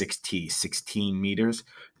 not 6T, 16 meters.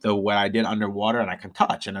 So what I did underwater and I can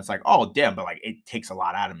touch, and it's like, oh damn, but like it takes a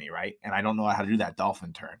lot out of me, right? And I don't know how to do that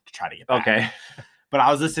dolphin turn to try to get back. Okay. But I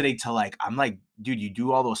was listening to like, I'm like, dude, you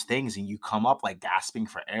do all those things and you come up like gasping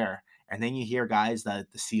for air. And then you hear guys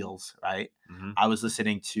that the SEALs, right? Mm-hmm. I was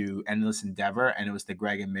listening to Endless Endeavor, and it was the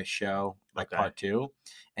Greg and Mitch show, like part 2.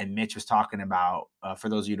 And Mitch was talking about, for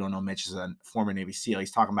those of you who don't know, Mitch is a former Navy SEAL.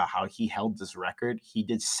 He's talking about how he held this record. He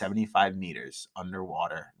did 75 meters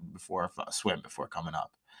underwater before a swim before coming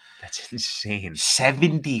up. That's insane.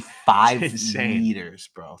 75 That's insane. meters,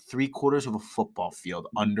 bro. 3/4 of a football field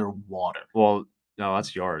underwater. Well, no,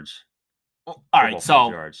 that's yards. All right, so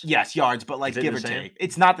yards. yes, yards, but like give or take,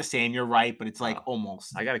 it's not the same. You're right, but it's like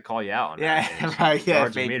almost. I got to call you out on yeah, that. right. Yeah,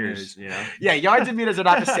 yards and meters. Yeah, yards and meters are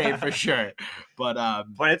not the same for sure, but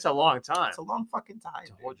it's a long time. It's a long fucking time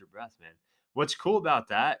to hold your breath, man. What's cool about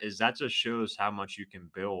that is that just shows how much you can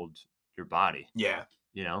build your body. Yeah,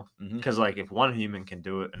 because like if one human can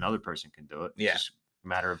do it, another person can do it. Yeah, it's just a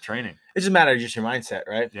matter of training. It's just a matter of just your mindset,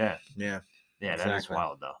 right? Yeah. Exactly. That is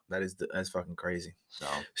wild though. That's fucking crazy.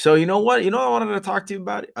 So you know what? I wanted to talk to you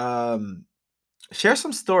about. Share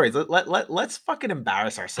some stories. Let's fucking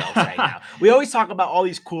embarrass ourselves right now. We always talk about all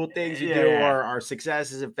these cool things you do, or our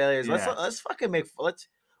successes and failures. Let's fucking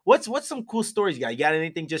what's some cool stories you got? You got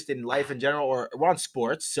anything just in life in general, or we're on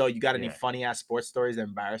sports? So you got any funny ass sports stories that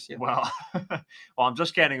embarrass you? Well, I'm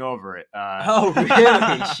just getting over it. Oh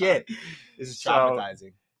really? Shit, this is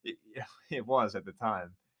traumatizing. It was at the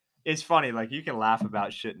time. It's funny, like you can laugh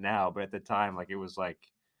about shit now, but at the time, like it was like,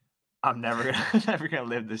 I'm never gonna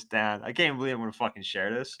live this down. I can't believe I'm gonna fucking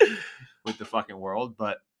share this with the fucking world.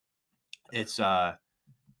 But it's I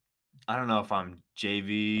don't know if I'm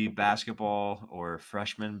JV basketball or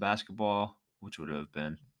freshman basketball, which would have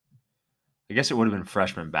been. I guess it would have been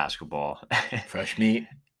freshman basketball. Fresh meat.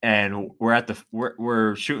 And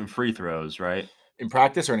we're shooting free throws, right? In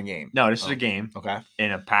practice or in a game? No, this is a game. Okay.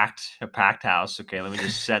 In a packed house. Okay, let me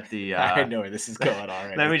just set the I know where this is going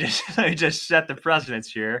already. let me just set the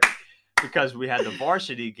precedence here, because we had the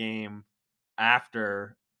varsity game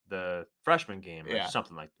after the freshman game or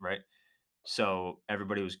something like, right? So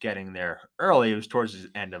everybody was getting there early. It was towards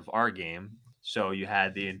the end of our game. So you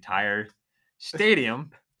had the entire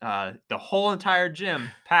stadium, the whole entire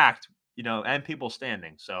gym packed, and people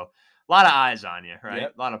standing. So a lot of eyes on you, right?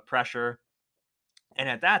 Yep. A lot of pressure. And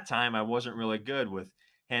at that time, I wasn't really good with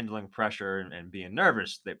handling pressure and being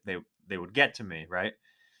nervous. They would get to me, right?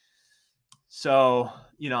 So,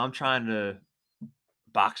 I'm trying to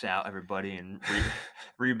box out everybody and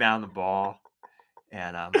rebound the ball.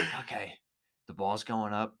 And I'm like, okay, the ball's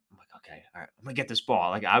going up. I'm like, okay, all right, I'm going to get this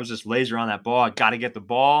ball. Like I was just laser on that ball. I got to get the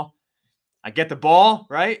ball. I get the ball,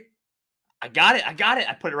 right? I got it.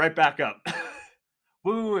 I put it right back up.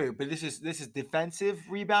 Wait. But this is defensive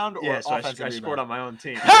rebound or offensive rebound? I scored on my own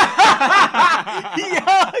team. yeah.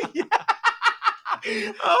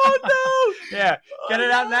 Oh no! Yeah, get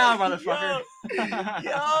it out now, motherfucker.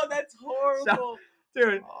 Yo, that's horrible,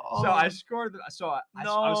 dude. So I scored. I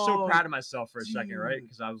was so proud of myself for a second, right?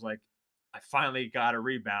 Because I was like, I finally got a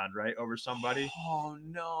rebound, right, over somebody. Oh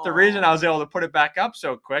no! The reason I was able to put it back up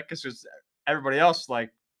so quick is everybody else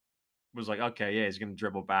was like, okay, yeah, he's gonna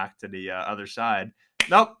dribble back to the other side.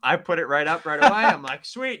 Nope, I put it right up right away. I'm like,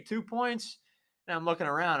 sweet, 2 points. And I'm looking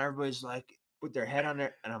around. Everybody's like, with their head on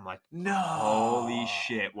there, and I'm like, no, holy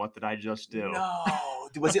shit, what did I just do? No,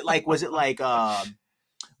 was it like what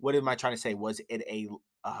am I trying to say? Was it a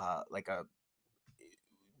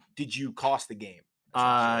did you cost the game?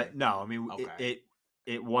 No, I mean,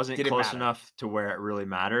 it wasn't close enough to where it really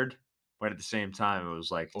mattered, but at the same time, it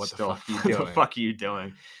was like, what the fuck are you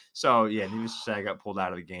doing? So yeah, needless to say, I got pulled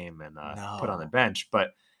out of the game and put on the bench.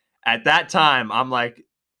 But at that time, I'm like,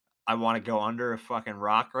 I want to go under a fucking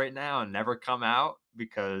rock right now and never come out,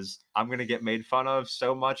 because I'm gonna get made fun of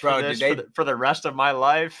so much for this for the rest of my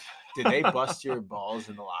life. Did they bust your balls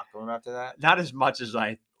in the locker room after that? Not as much as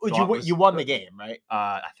I You won the game, right?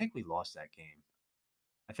 I think we lost that game.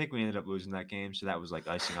 I think we ended up losing that game, so that was like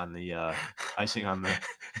icing on the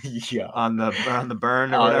Yeah. on the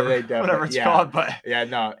burn or Oh, whatever, they definitely- whatever it's yeah. called. But Yeah,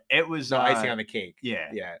 no, it was no icing on the cake. yeah.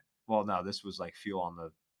 Yeah. Well, no, this was like fuel on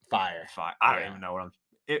the Fire. I don't Yeah. even know what I'm.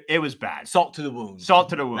 It was bad. Salt to the wound. Salt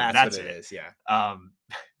to the wound. That's That's what it. it is. Yeah.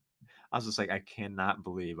 I was just like, I cannot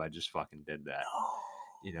believe I just fucking did that. No.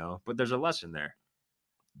 You know, but there's a lesson there.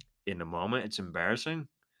 In the moment, it's embarrassing,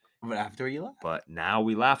 But after you left. but now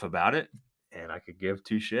we laugh about it, and I could give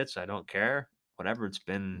two shits. I don't care. Whatever it's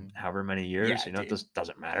been, however many years, Yeah, you know, dude. it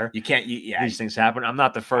doesn't matter. You can't. Yeah. These things happen. I'm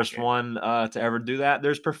not the first it. one to ever do that.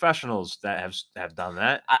 There's professionals that have done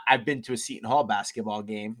that. I've been to a Seton Hall basketball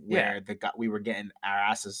game Yeah. where we were getting our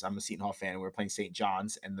asses. I'm a Seton Hall fan. And we were playing St.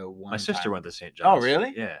 John's, and the one My sister time- went to St. John's. Oh,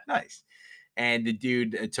 really? Yeah. Nice. And the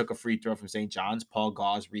dude took a free throw from St. John's. Paul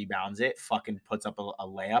Gauze rebounds it, fucking puts up a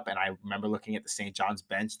layup. And I remember looking at the St. John's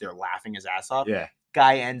bench. They're laughing his ass off. Yeah.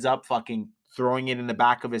 Guy ends up fucking throwing it in the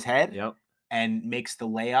back of his head Yep. and makes the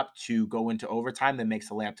layup to go into overtime, then makes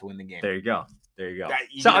the layup to win the game. There you go. There you go.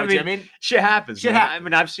 You So know I what mean, shit happens. Shit man. happens. I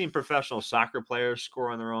mean, I've seen professional soccer players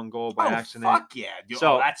score on their own goal by accident. Fuck yeah. Dude.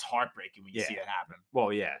 So- that's heartbreaking when you Yeah. see that happen.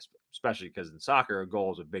 Well, yeah, especially because in soccer, a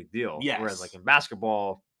goal is a big deal. Yes. Whereas, like in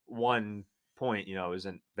basketball, 1 point, you know,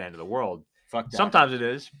 isn't the end of the world. Fuck that. Sometimes it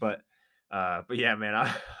is, but yeah, man,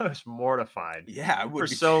 I was mortified Yeah, I would for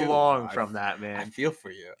be so too, long bro. from that, I man. feel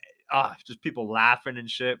for you. Just people laughing and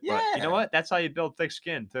shit. But you know Yeah. what? That's how you build thick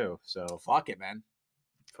skin too. So Fuck it, man.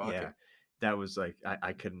 Fuck yeah, it. that was like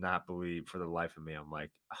I could not believe for the life of me. I'm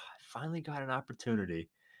like, I finally got an opportunity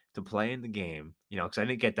to play in the game, you know, because I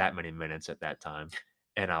didn't get that many minutes at that time.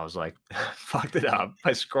 And I was like, fucked it up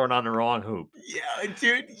by scoring on the wrong hoop. Yeah,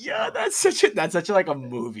 dude. Yeah, that's such a like a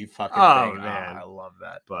movie fucking Oh, thing. man. I love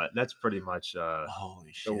that. But that's pretty much Holy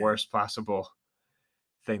the shit. worst possible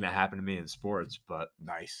thing that happened to me in sports. But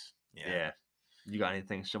Nice. yeah. You got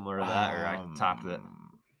anything similar to that, or I topped it?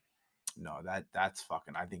 No, that's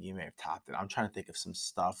fucking. I think you may have topped it. I'm trying to think of some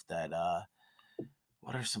stuff that.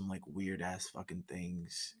 What are some like weird ass fucking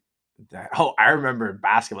things that? Oh, I remember in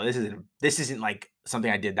basketball. This isn't like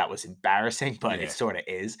something I did that was embarrassing, but Yeah. it sort of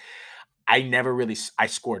is. I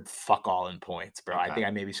scored fuck all in points, bro. I Okay. think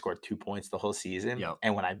I maybe scored 2 points the whole season. Yep.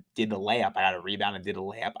 And when I did the layup, I got a rebound and did a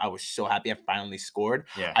layup. I was so happy I finally scored.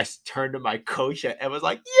 Yeah. I turned to my coach and was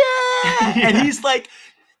like, yeah! And he's like,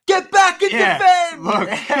 get back and Yeah, defend! look.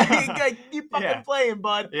 Like, you fucking Yeah. playing,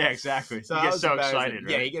 bud. Yeah, exactly. You that get was so embarrassing. excited,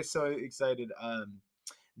 Yeah, right? you get so excited.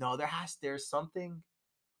 No, there's something.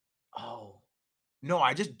 Oh, no,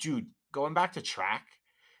 dude, going back to track,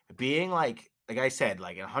 being like I said,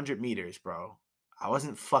 like 100 meters, bro. I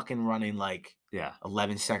wasn't fucking running like Yeah.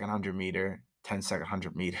 11-second 100-meter, 10-second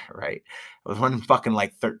 100-meter, right? I was running fucking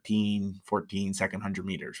like 13, 14-second 100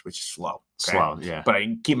 meters, which is slow. okay? Slow, yeah. But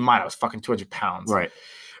keep in mind, I was fucking 200 pounds. Right.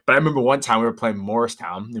 But I remember one time we were playing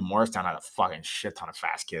Morristown, and Morristown had a fucking shit ton of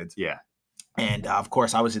fast kids. Yeah. And of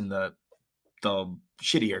course, I was in the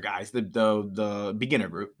shittier guys, the beginner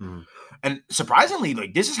group. Mhm. And surprisingly,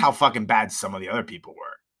 like this is how fucking bad some of the other people were.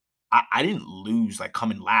 I didn't lose like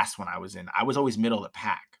coming last when I was in. I was always middle of the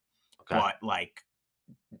pack, Okay. but like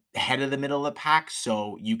head of the middle of the pack,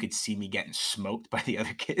 so you could see me getting smoked by the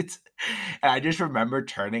other kids. And I just remember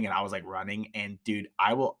turning and I was like running. And dude,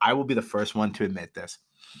 I will be the first one to admit this.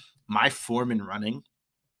 My form in running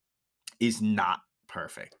is not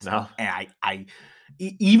perfect. No. And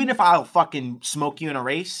even if I'll fucking smoke you in a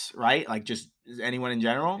race, right? Like just anyone in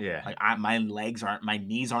general. Yeah. Like my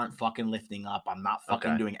knees aren't fucking lifting up. I'm not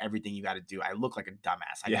fucking Okay. doing everything you got to do. I look like a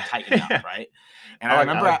dumbass. I Yeah. can tighten up, right? And I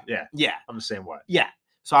remember, yeah. I'm the same way. Yeah.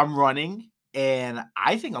 So I'm running and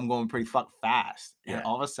I think I'm going pretty fuck fast. And Yeah.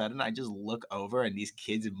 all of a sudden I just look over and these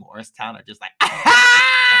kids in Morristown are just like,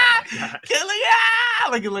 God. killing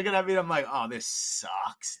like you're looking at me and I'm like, oh, this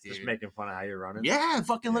sucks, dude. Just making fun of how you're running. Yeah,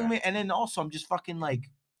 fucking look Yeah. at me. And then also I'm just fucking like,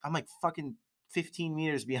 I'm like fucking 15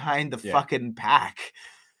 meters behind the Yeah. fucking pack.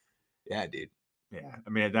 Yeah, dude. Yeah. I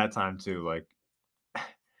mean, at that time too, like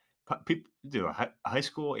people do a high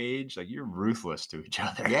school age, like you're ruthless to each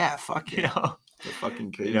other. Yeah, fuck You yeah. know, They're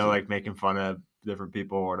fucking crazy. you know, like making fun of different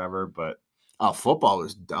people or whatever. But oh, football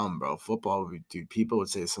was dumb, bro. Dude, people would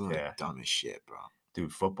say some of Yeah. the dumbest shit, bro.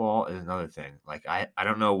 dude, football is another thing. Like I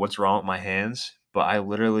don't know what's wrong with my hands, but I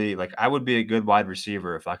literally like I would be a good wide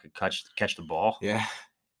receiver if I could catch the ball. Yeah.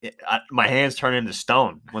 My hands turn into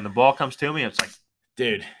stone when the ball comes to me. It's like,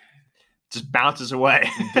 Dude, just bounces away.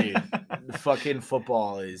 dude, fucking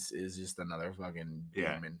football is just another fucking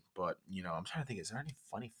Yeah. demon. But you know, I'm trying to think, is there any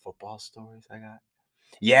funny football stories I got?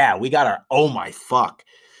 Yeah, we got oh my fuck.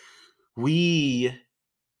 We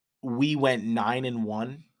went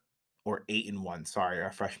 9-1 or 8-1. Sorry,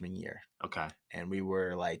 our freshman year, Okay. and we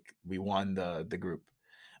won the group,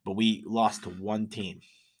 but we lost to one team,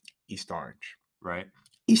 East Orange. Right.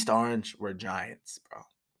 East Orange were giants, bro,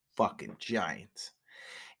 fucking giants.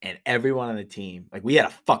 And everyone on the team, like we had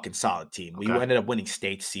a fucking solid team. We Okay. ended up winning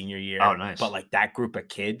states senior year. Oh, nice. But like that group of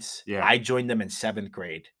kids, Yeah. I joined them in 7th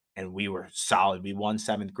grade and we were solid. We won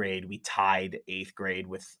 7th grade. We tied 8th grade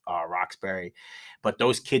with Roxbury. But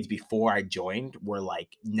those kids before I joined were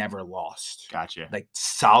like never lost. Gotcha. Like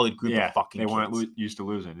solid group Yeah, of fucking they kids. weren't used to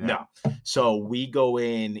losing. Yeah. No. So we go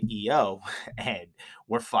in EO and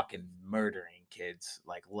we're fucking murdering kids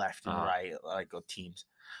like left and right, like teams.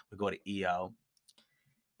 We go to EO.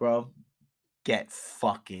 Bro, get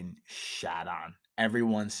fucking shot on.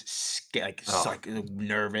 Everyone's scared, like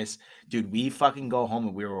nervous. Dude, we fucking go home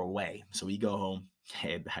and we were away. So we go home.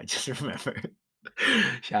 And I just remember,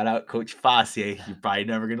 shout out Coach Fossey. You're probably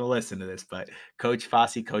never going to listen to this, but Coach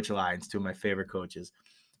Fossey, Coach Lyons, two of my favorite coaches.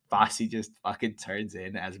 Fossey just fucking turns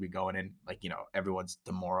in as we going in. Like, everyone's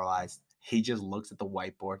demoralized. He just looks at the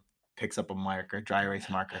whiteboard, picks up a marker, dry erase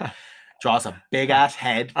marker. Draws a big ass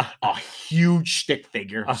head, a huge stick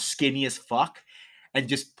figure, skinny as fuck, and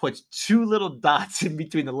just puts 2 little dots in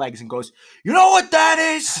between the legs and goes, "You know what that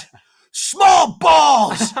is? Small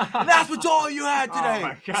balls. And that's what's all you had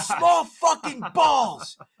today. Small fucking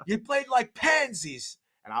balls. You played like pansies."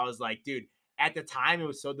 And I was like, dude, at the time it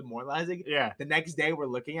was so demoralizing. Yeah. The next day we're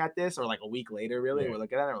looking at this, or like a week later, really, we're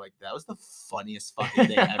looking at it. And we're like, that was the funniest fucking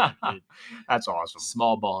thing ever, dude. That's awesome.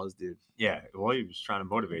 Small balls, dude. Yeah. Well, he was trying to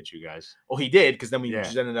motivate you guys. Well, he did, because then we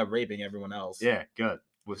just ended up raping everyone else. Yeah, good.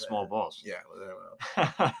 With small balls. Yeah, with everyone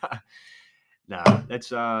else.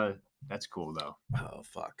 No, that's cool though. Oh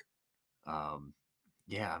fuck.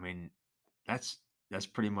 Yeah, I mean, that's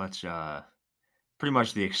pretty much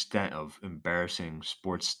the extent of embarrassing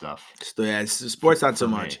sports stuff. So yeah, sports not so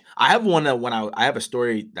much. I have one I have a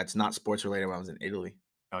story that's not sports related when I was in Italy.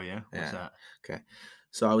 Oh yeah? What's that? Okay.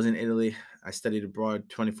 So I was in Italy. I studied abroad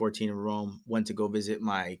 2014 in Rome, went to go visit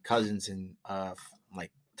my cousins in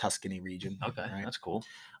like Tuscany region. Okay, right? That's cool.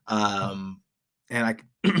 And I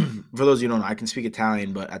for those of you who don't know, I can speak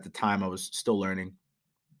Italian, but at the time I was still learning.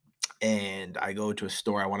 And I go to a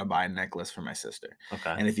store. I want to buy a necklace for my sister.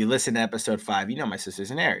 Okay. And if you listen to episode 5, you know my sister's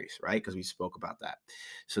an Aries, right? Because we spoke about that.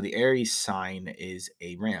 So the Aries sign is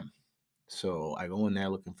a ram. So I go in there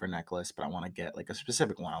looking for a necklace, but I want to get like a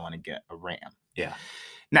specific one. I want to get a ram. Yeah.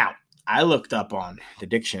 Now, I looked up on the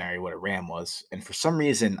dictionary what a ram was. And for some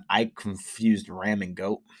reason, I confused ram and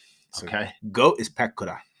goat. So goat is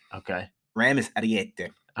pecora. Okay. Ram is ariete.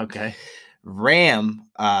 Okay. Ram,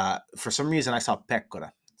 for some reason, I saw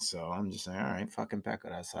pecora. So I'm just saying, all right, fucking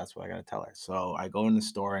pecora. So that's what I got to tell her. So I go in the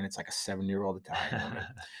store and it's like a 7-year-old Italian woman.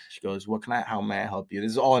 She goes, how may I help you? This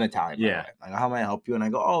is all in Italian. Yeah. I go, how may I help you? And I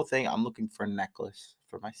go, oh, I'm looking for a necklace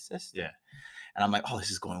for my sister. Yeah. And I'm like, oh, this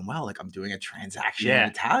is going well. Like I'm doing a transaction in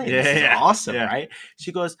Italian. Yeah, this is awesome, right?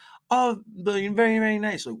 She goes, oh, very, very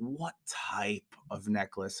nice. Like, what type of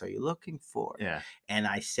necklace are you looking for? Yeah. And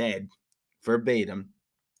I said, verbatim,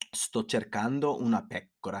 sto cercando una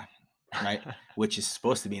pecora. Right, which is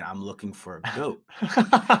supposed to mean I'm looking for a goat,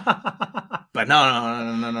 but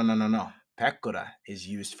no. Pecora is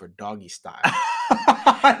used for doggy style.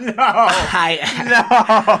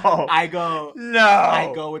 I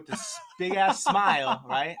go with this big ass smile,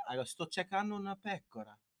 right? I go, sto cercando una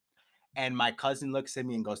pecora, and my cousin looks at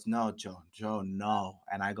me and goes, no, Joe, no,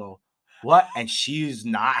 and I go, what? And she's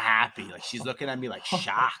not happy. Like she's looking at me like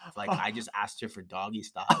shocked. Like I just asked her for doggy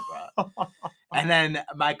style, bro. And then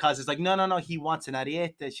my cousin's like, no, he wants an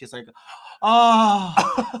ariete. She's like, oh,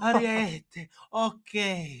 ariete,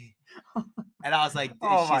 okay. And I was like,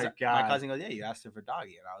 oh my God. My cousin goes, yeah, you asked her for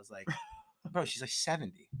doggy. And I was like, bro, she's like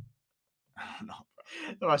 70. I don't know, bro.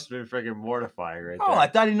 That must have been freaking mortifying right there. Oh, I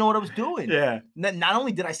thought I didn't know what I was doing. Yeah. Not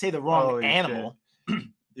only did I say the wrong animal,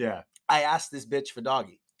 yeah, I asked this bitch for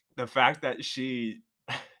doggy. The fact that she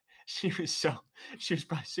was so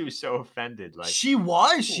offended. Like she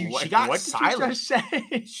was. She got silent. What did you just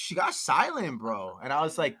say? She got silent, bro. And I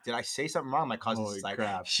was like, did I say something wrong? My cousin's like,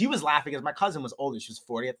 crap. She was laughing because my cousin was older. She was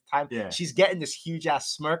 40 at the time. Yeah. She's getting this huge ass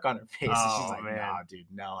smirk on her face. Oh, and she's like, man. nah, dude,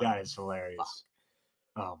 no. That is hilarious. Fuck.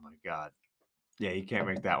 Oh my God. Yeah, you can't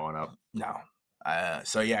make that one up. No.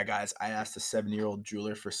 So yeah, guys, I asked a 7-year-old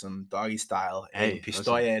jeweler for some doggy style in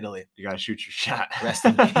Pistoia, Italy. You gotta shoot your shot. Rest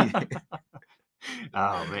in peace.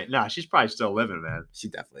 Oh man, no, she's probably still living, man. She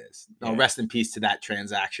definitely is. No, rest in peace to that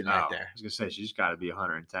transaction right there. I was gonna say she's got to be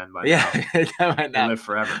 110 by now. They live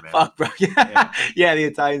forever, man. Fuck, bro. Yeah, the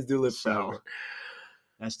Italians do live forever.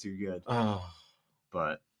 That's too good. Oh,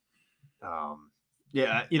 but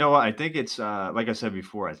Yeah, you know what? I think it's like I said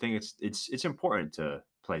before. I think it's important to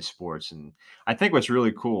play sports, and I think what's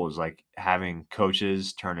really cool is like having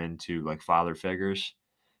coaches turn into like father figures,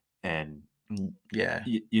 and Yeah.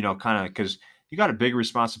 you know, kind of because you got a big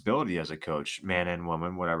responsibility as a coach, man and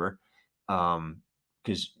woman, whatever.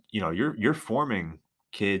 Because you know you're forming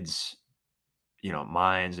kids, you know,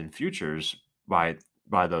 minds and futures by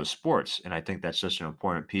those sports, and I think that's such an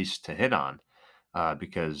important piece to hit on,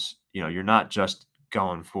 because you know you're not just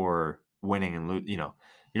going for winning and you know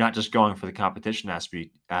you're not just going for the competition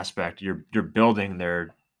aspect. You're building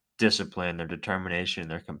their discipline, their determination,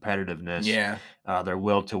 their competitiveness, Yeah. their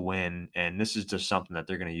will to win, and this is just something that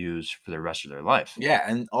they're going to use for the rest of their life. Yeah,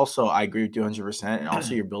 and also I agree with you 100%. And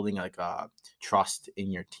also, you're building like trust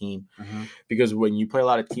in your team, Hmm. because when you play a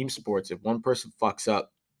lot of team sports, if one person fucks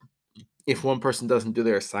up, if one person doesn't do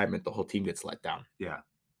their assignment, the whole team gets let down. Yeah,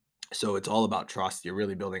 So it's all about trust. You're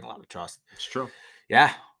really building a lot of trust. it's true.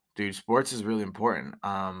 Yeah, dude, sports is really important.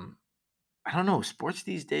 I don't know, sports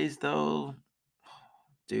these days though.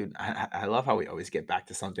 Dude, I love how we always get back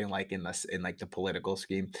to something like in like the political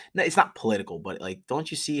scheme. No, it's not political, but like, don't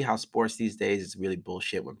you see how sports these days is really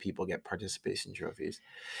bullshit when people get participation trophies?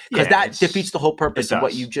 Because Yeah, that defeats the whole it purpose of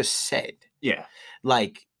what you does. just said. Yeah,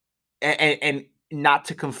 Like, and not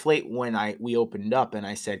to conflate, when we opened up and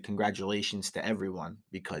I said congratulations to everyone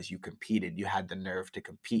because you competed, you had the nerve to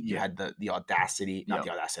compete, you yeah, had the audacity, not yep.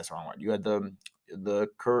 the audacity, that's the wrong word. You had the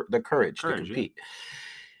courage to Courage, yeah, compete.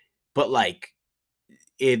 But like,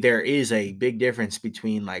 there is a big difference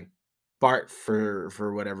between like Bart for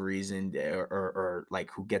whatever reason, or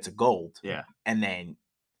like who gets a gold, yeah, and then,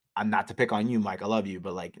 I'm not to pick on you, Mike. I love you,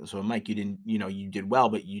 but like, so Mike, you didn't, you did well,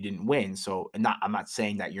 but you didn't win. So, I'm not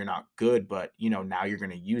saying that you're not good, but now you're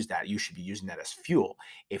going to use that. You should be using that as fuel.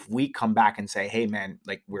 If we come back and say, hey, man,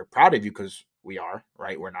 like, we're proud of you, because we are,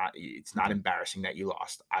 right? We're not. It's not mhm. embarrassing that you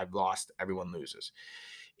lost. I've lost. Everyone loses.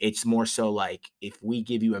 It's more so like, if we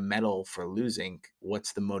give you a medal for losing,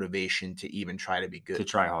 what's the motivation to even try to be To good?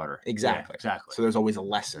 try harder. Yeah, Exactly. exactly. So there's always a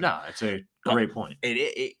lesson. No, it's a But great point.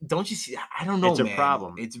 don't you see? I don't know, It's a man.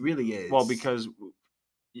 problem. It really Well, is. because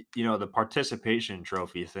you know the participation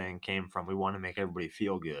trophy thing came from we want to make everybody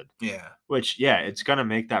feel good. Yeah. Which, yeah, it's gonna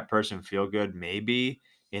make that person feel good maybe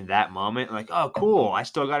in that moment, like, oh, cool, I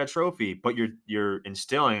still got a trophy. But you're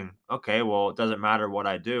instilling, okay, well, it doesn't matter what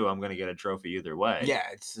I do, I'm gonna get a trophy either way. Yeah,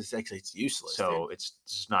 it's useless, dude. So it's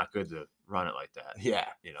just not good to run it like that, Yeah,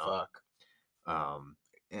 you know. fuck. Um,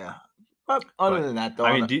 Yeah. But other but than that, though,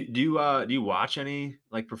 I mean, do you watch any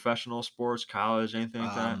like professional sports, college, anything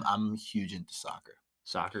like that? I'm huge into soccer.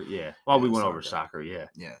 Soccer, yeah. Well, we Yeah, went over soccer. soccer, yeah.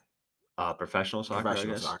 Yeah, Professional soccer, I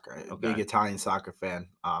professional guess. soccer. Okay, Big Italian soccer fan.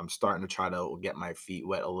 I'm starting to try to get my feet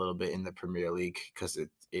wet a little bit in the Premier League, because it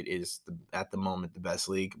is at the moment the best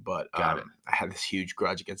league. But got it. I have this huge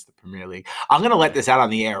grudge against the Premier League. I'm gonna let Yeah, this out on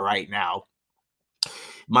the air right now.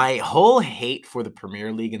 My whole hate for the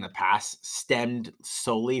Premier League in the past stemmed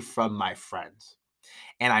solely from my friends.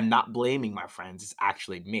 And I'm not blaming my friends, it's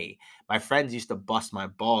actually me. My friends used to bust my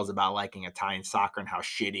balls about liking Italian soccer and how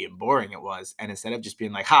shitty and boring it was. And instead of just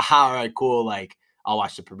being like, haha, all right, cool, like, I'll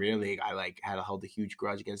watch the Premier League, I like had to hold a huge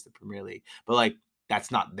grudge against the Premier League. But like,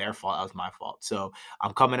 that's not their fault, that was my fault. So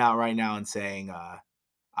I'm coming out right now and saying,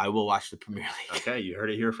 I will watch the Premier League. okay, you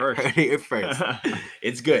heard it here first. Heard it first.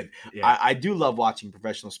 It's good. Yeah, I do love watching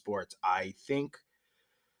professional sports. I think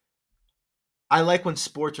I like when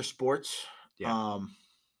sports are sports. yeah, Um,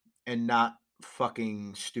 and not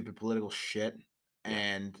fucking stupid political shit. yeah,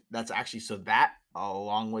 And that's actually, so that,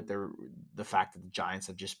 along with the fact that the Giants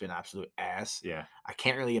have just been absolute ass, yeah. I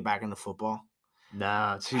can't really get back into football.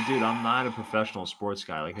 Nah, see, dude, I'm not a professional sports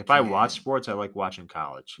guy. Like, I if I watch can't. sports, I like watching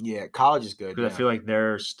college Yeah, college is good. because I Yeah, feel like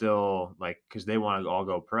they're still like because they want to all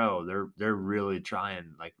go pro. They're really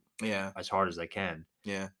trying like yeah, as hard as they can.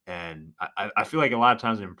 yeah, And I feel like a lot of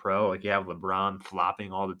times in pro, like you have LeBron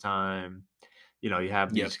flopping all the time. You know, you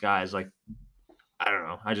have yep, these guys like I don't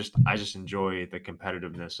know. I just enjoy the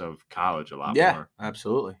competitiveness of college a lot yeah, more.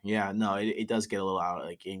 absolutely. Yeah, no, it does get a little out.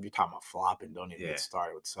 Like, if you're talking about flopping, don't even get Yeah.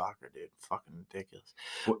 started with soccer, dude. Fucking ridiculous.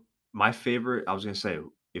 What my favorite, I was gonna say,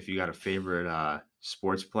 if you got a favorite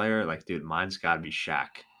sports player, like dude, mine's got to be Shaq.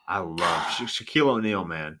 I love Shaquille O'Neal,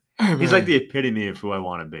 man. He's like the epitome of who I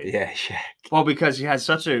want to be. Yeah, Shaq. Well, because he had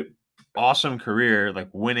such a awesome career, like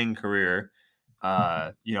winning career,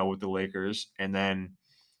 you know, with the Lakers, and then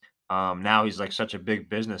now he's like such a big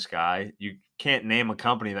business guy. You can't name a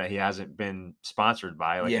company that he hasn't been sponsored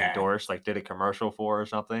by, like Yeah, endorsed, like did a commercial for or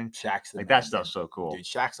something. Shaq's the Like that man, dude. stuff's so cool. Dude,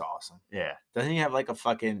 Shaq's awesome. Yeah. Doesn't he have like a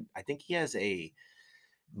fucking? I think he has a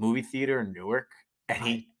movie theater in Newark.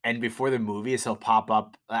 And before the movies, he'll pop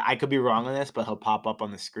up. I could be wrong on this, but he'll pop up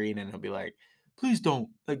on the screen and he'll be like, "Please don't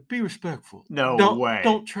be respectful. No way.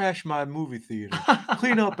 Don't trash my movie theater.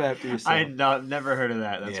 Clean up after yourself." Never heard of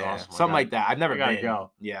that. That's Yeah, awesome. something like that. I've never I gotta been.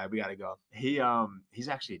 go. Yeah, we gotta go. He's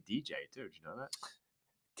actually a DJ too. Did you know that?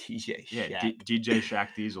 DJ Yeah, Shaq. DJ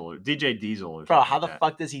Shaq Diesel or DJ Diesel or Bro, something how like the that.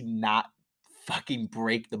 fuck does he not fucking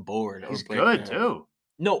break the board? He's or break good the... too.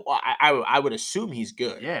 No, I would assume he's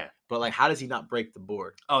good. Yeah. But like, how does he not break the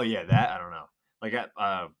board? Oh yeah, that I don't know. Like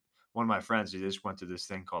one of my friends, he just went to this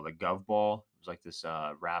thing called the Gov Ball. It was like this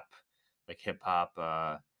rap, like hip hop,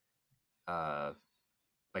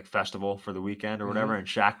 like festival for the weekend or whatever. And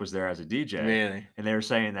Shaq was there as a DJ. Really? And they were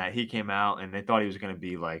saying that he came out and they thought he was going to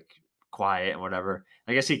be like quiet and whatever.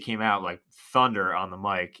 I guess he came out like thunder on the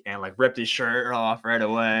mic and like ripped his shirt off right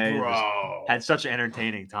away. Bro. Had such an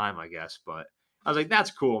entertaining time, I guess. But I was like,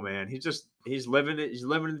 that's cool, man. He's living it. He's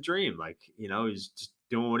living the dream. Like, he's just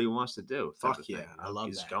doing what he wants to do. Fuck yeah. I love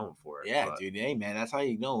he's that. going for it. Yeah, but, dude. Hey, man, that's how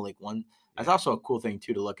you know. Like that's also a cool thing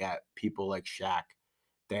too to look at people like Shaq.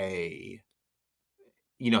 They,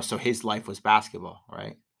 so his life was basketball,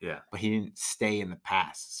 right? Yeah. But he didn't stay in the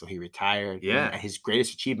past. So he retired. Yeah. And his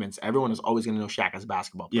greatest achievements, everyone is always going to know Shaq as a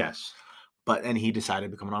basketball player. Yes. But then he decided to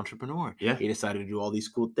become an entrepreneur. Yeah. He decided to do all these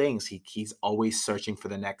cool things. He's always searching for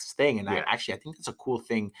the next thing. And I think that's a cool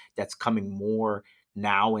thing that's coming more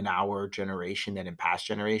now in our generation than in past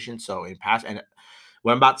generations. So in past, and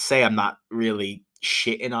what I'm about to say, I'm not really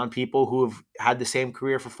shitting on people who have had the same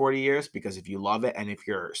career for 40 years, because if you love it and if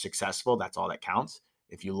you're successful, that's all that counts.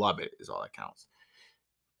 If you love it is all that counts.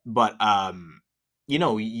 But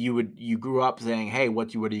you grew up saying, hey, what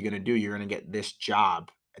are you going to do? You're going to get this job,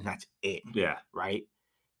 and that's it. Yeah. Right?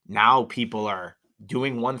 Now people are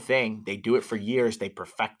doing one thing, they do it for years, they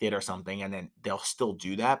perfect it or something, and then they'll still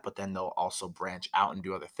do that, but then they'll also branch out and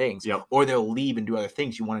do other things. Yep. Or they'll leave and do other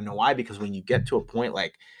things. You want to know why? Because when you get to a point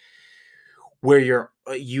like where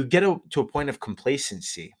you get to a point of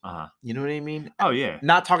complacency. You know what I mean? Oh yeah.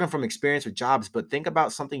 Not talking from experience with jobs, but think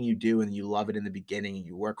about something you do and you love it in the beginning and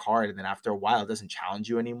you work hard, and then after a while it doesn't challenge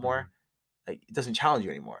you anymore. Like, it doesn't challenge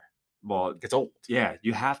you anymore. Well, it gets old. Yeah,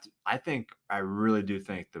 you have to. I really do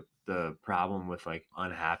think the problem with like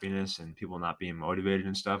unhappiness and people not being motivated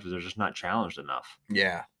and stuff is they're just not challenged enough.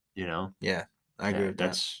 Yeah. Yeah, I agree with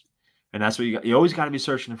that. And that's what you always got to be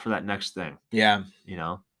searching for that next thing. Yeah.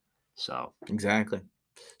 So exactly.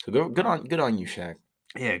 So good on you, Shaq.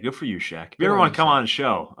 Yeah, good for you, Shaq. If you ever want to come on the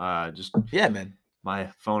show, just man. My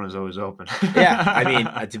phone is always open. Yeah, I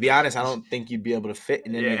mean, to be honest, I don't think you'd be able to fit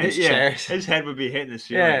in any of these chairs. His head would be hitting the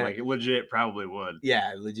ceiling. Like, legit, probably would.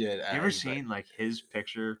 Yeah, legit. You ever seen like his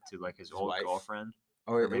picture to like his old wife. Girlfriend,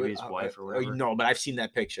 or maybe his wife or whatever? No, but I've seen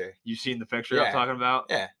that picture. You've seen the picture I'm talking about?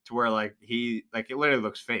 Yeah. To where like it literally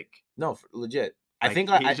looks fake. No, legit. Like, I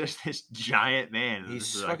think he's just this giant man.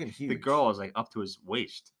 He's fucking huge. The girl is like up to his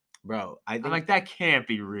waist. Bro, I'm like, that can't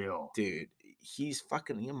be real, dude. He's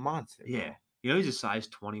fucking a monster. Bro. Yeah. He's a size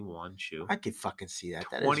 21 shoe. I could fucking see that.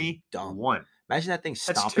 21. Imagine that thing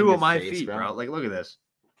stomping. That's 2 of my face, feet, bro. Like, look at this.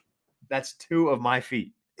 That's 2 of my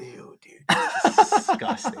feet. Ew, dude. That's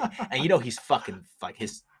disgusting. And his fucking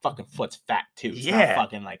foot's fat too. It's not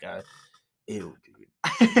fucking like a. Ew, dude.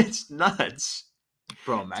 It's nuts,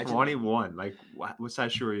 bro. Imagine 21. Like, what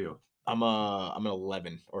size shoe are you? I'm an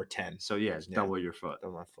 11 or 10. So it's double your foot.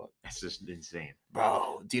 Double my foot. That's just insane,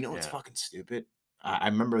 bro. Do you know what's fucking stupid? I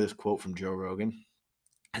remember this quote from Joe Rogan.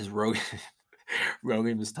 As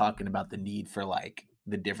Rogan was talking about the need for like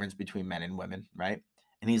the difference between men and women, right?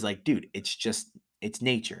 And he's like, dude, it's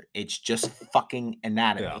nature. It's just fucking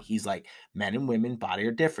anatomy. Yeah. He's like, men and women body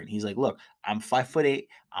are different. He's like, look, I'm 5'8".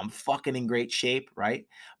 I'm fucking in great shape, right?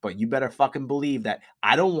 But you better fucking believe that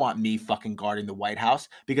I don't want me fucking guarding the White House,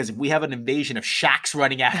 because if we have an invasion of Shaqs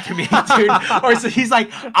running after me, dude, or so he's like,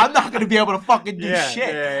 I'm not going to be able to fucking do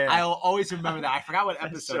shit. Yeah. I'll always remember that. I forgot what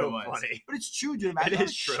episode it was. Funny. But it's true, dude. Imagine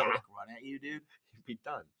Shaq run at you, dude. You'd be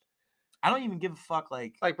done. I don't even give a fuck.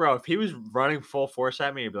 Like, bro, if he was running full force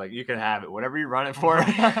at me, he'd be like, you can have it. Whatever you're running for,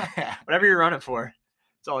 whatever you're running for,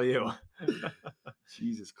 it's all you.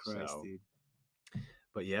 Jesus Christ, dude.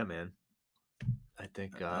 But yeah, man. I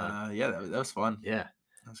think, that was fun. Yeah.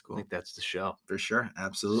 That's cool. I think that's the show. For sure.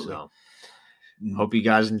 Absolutely. So, hope you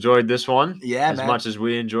guys enjoyed this one. Yeah, as much as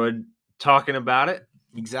we enjoyed talking about it.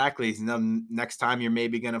 Exactly. Next time you're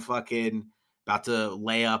maybe going to fucking about to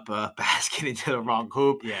lay up a basket into the wrong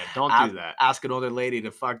hoop. Yeah, don't do that. Ask an older lady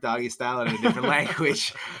to fuck doggy style in a different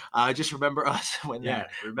language. Just remember us when that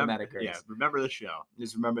occurs. Yeah, remember the show.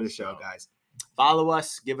 Just remember the show, guys. Follow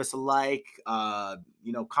us. Give us a like.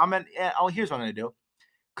 Comment. Yeah, here's what I'm going to do.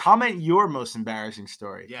 comment your most embarrassing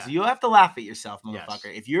story. Yeah. So you'll have to laugh at yourself, motherfucker.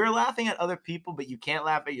 Yes. If you're laughing at other people, but you can't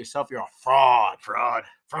laugh at yourself, you're a fraud. Fraud.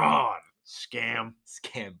 Fraud. Scam.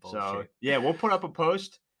 Scam So bullshit. yeah, we'll put up a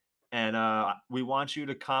post, and we want you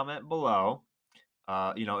to comment below.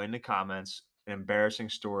 In the comments, an embarrassing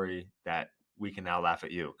story that we can now laugh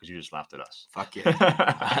at you because you just laughed at us. Fuck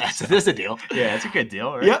yeah. So this is a deal. Yeah, it's a good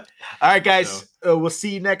deal, right? Yep. All right, guys. We'll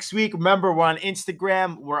see you next week. Remember, we're on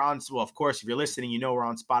Instagram. Well, of course, if you're listening, you know we're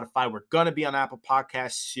on Spotify. We're going to be on Apple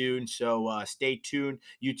Podcasts soon. So stay tuned.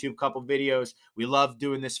 YouTube, couple videos. We love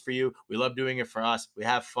doing this for you. We love doing it for us. We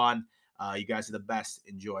have fun. You guys are the best.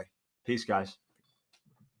 Enjoy. Peace, guys.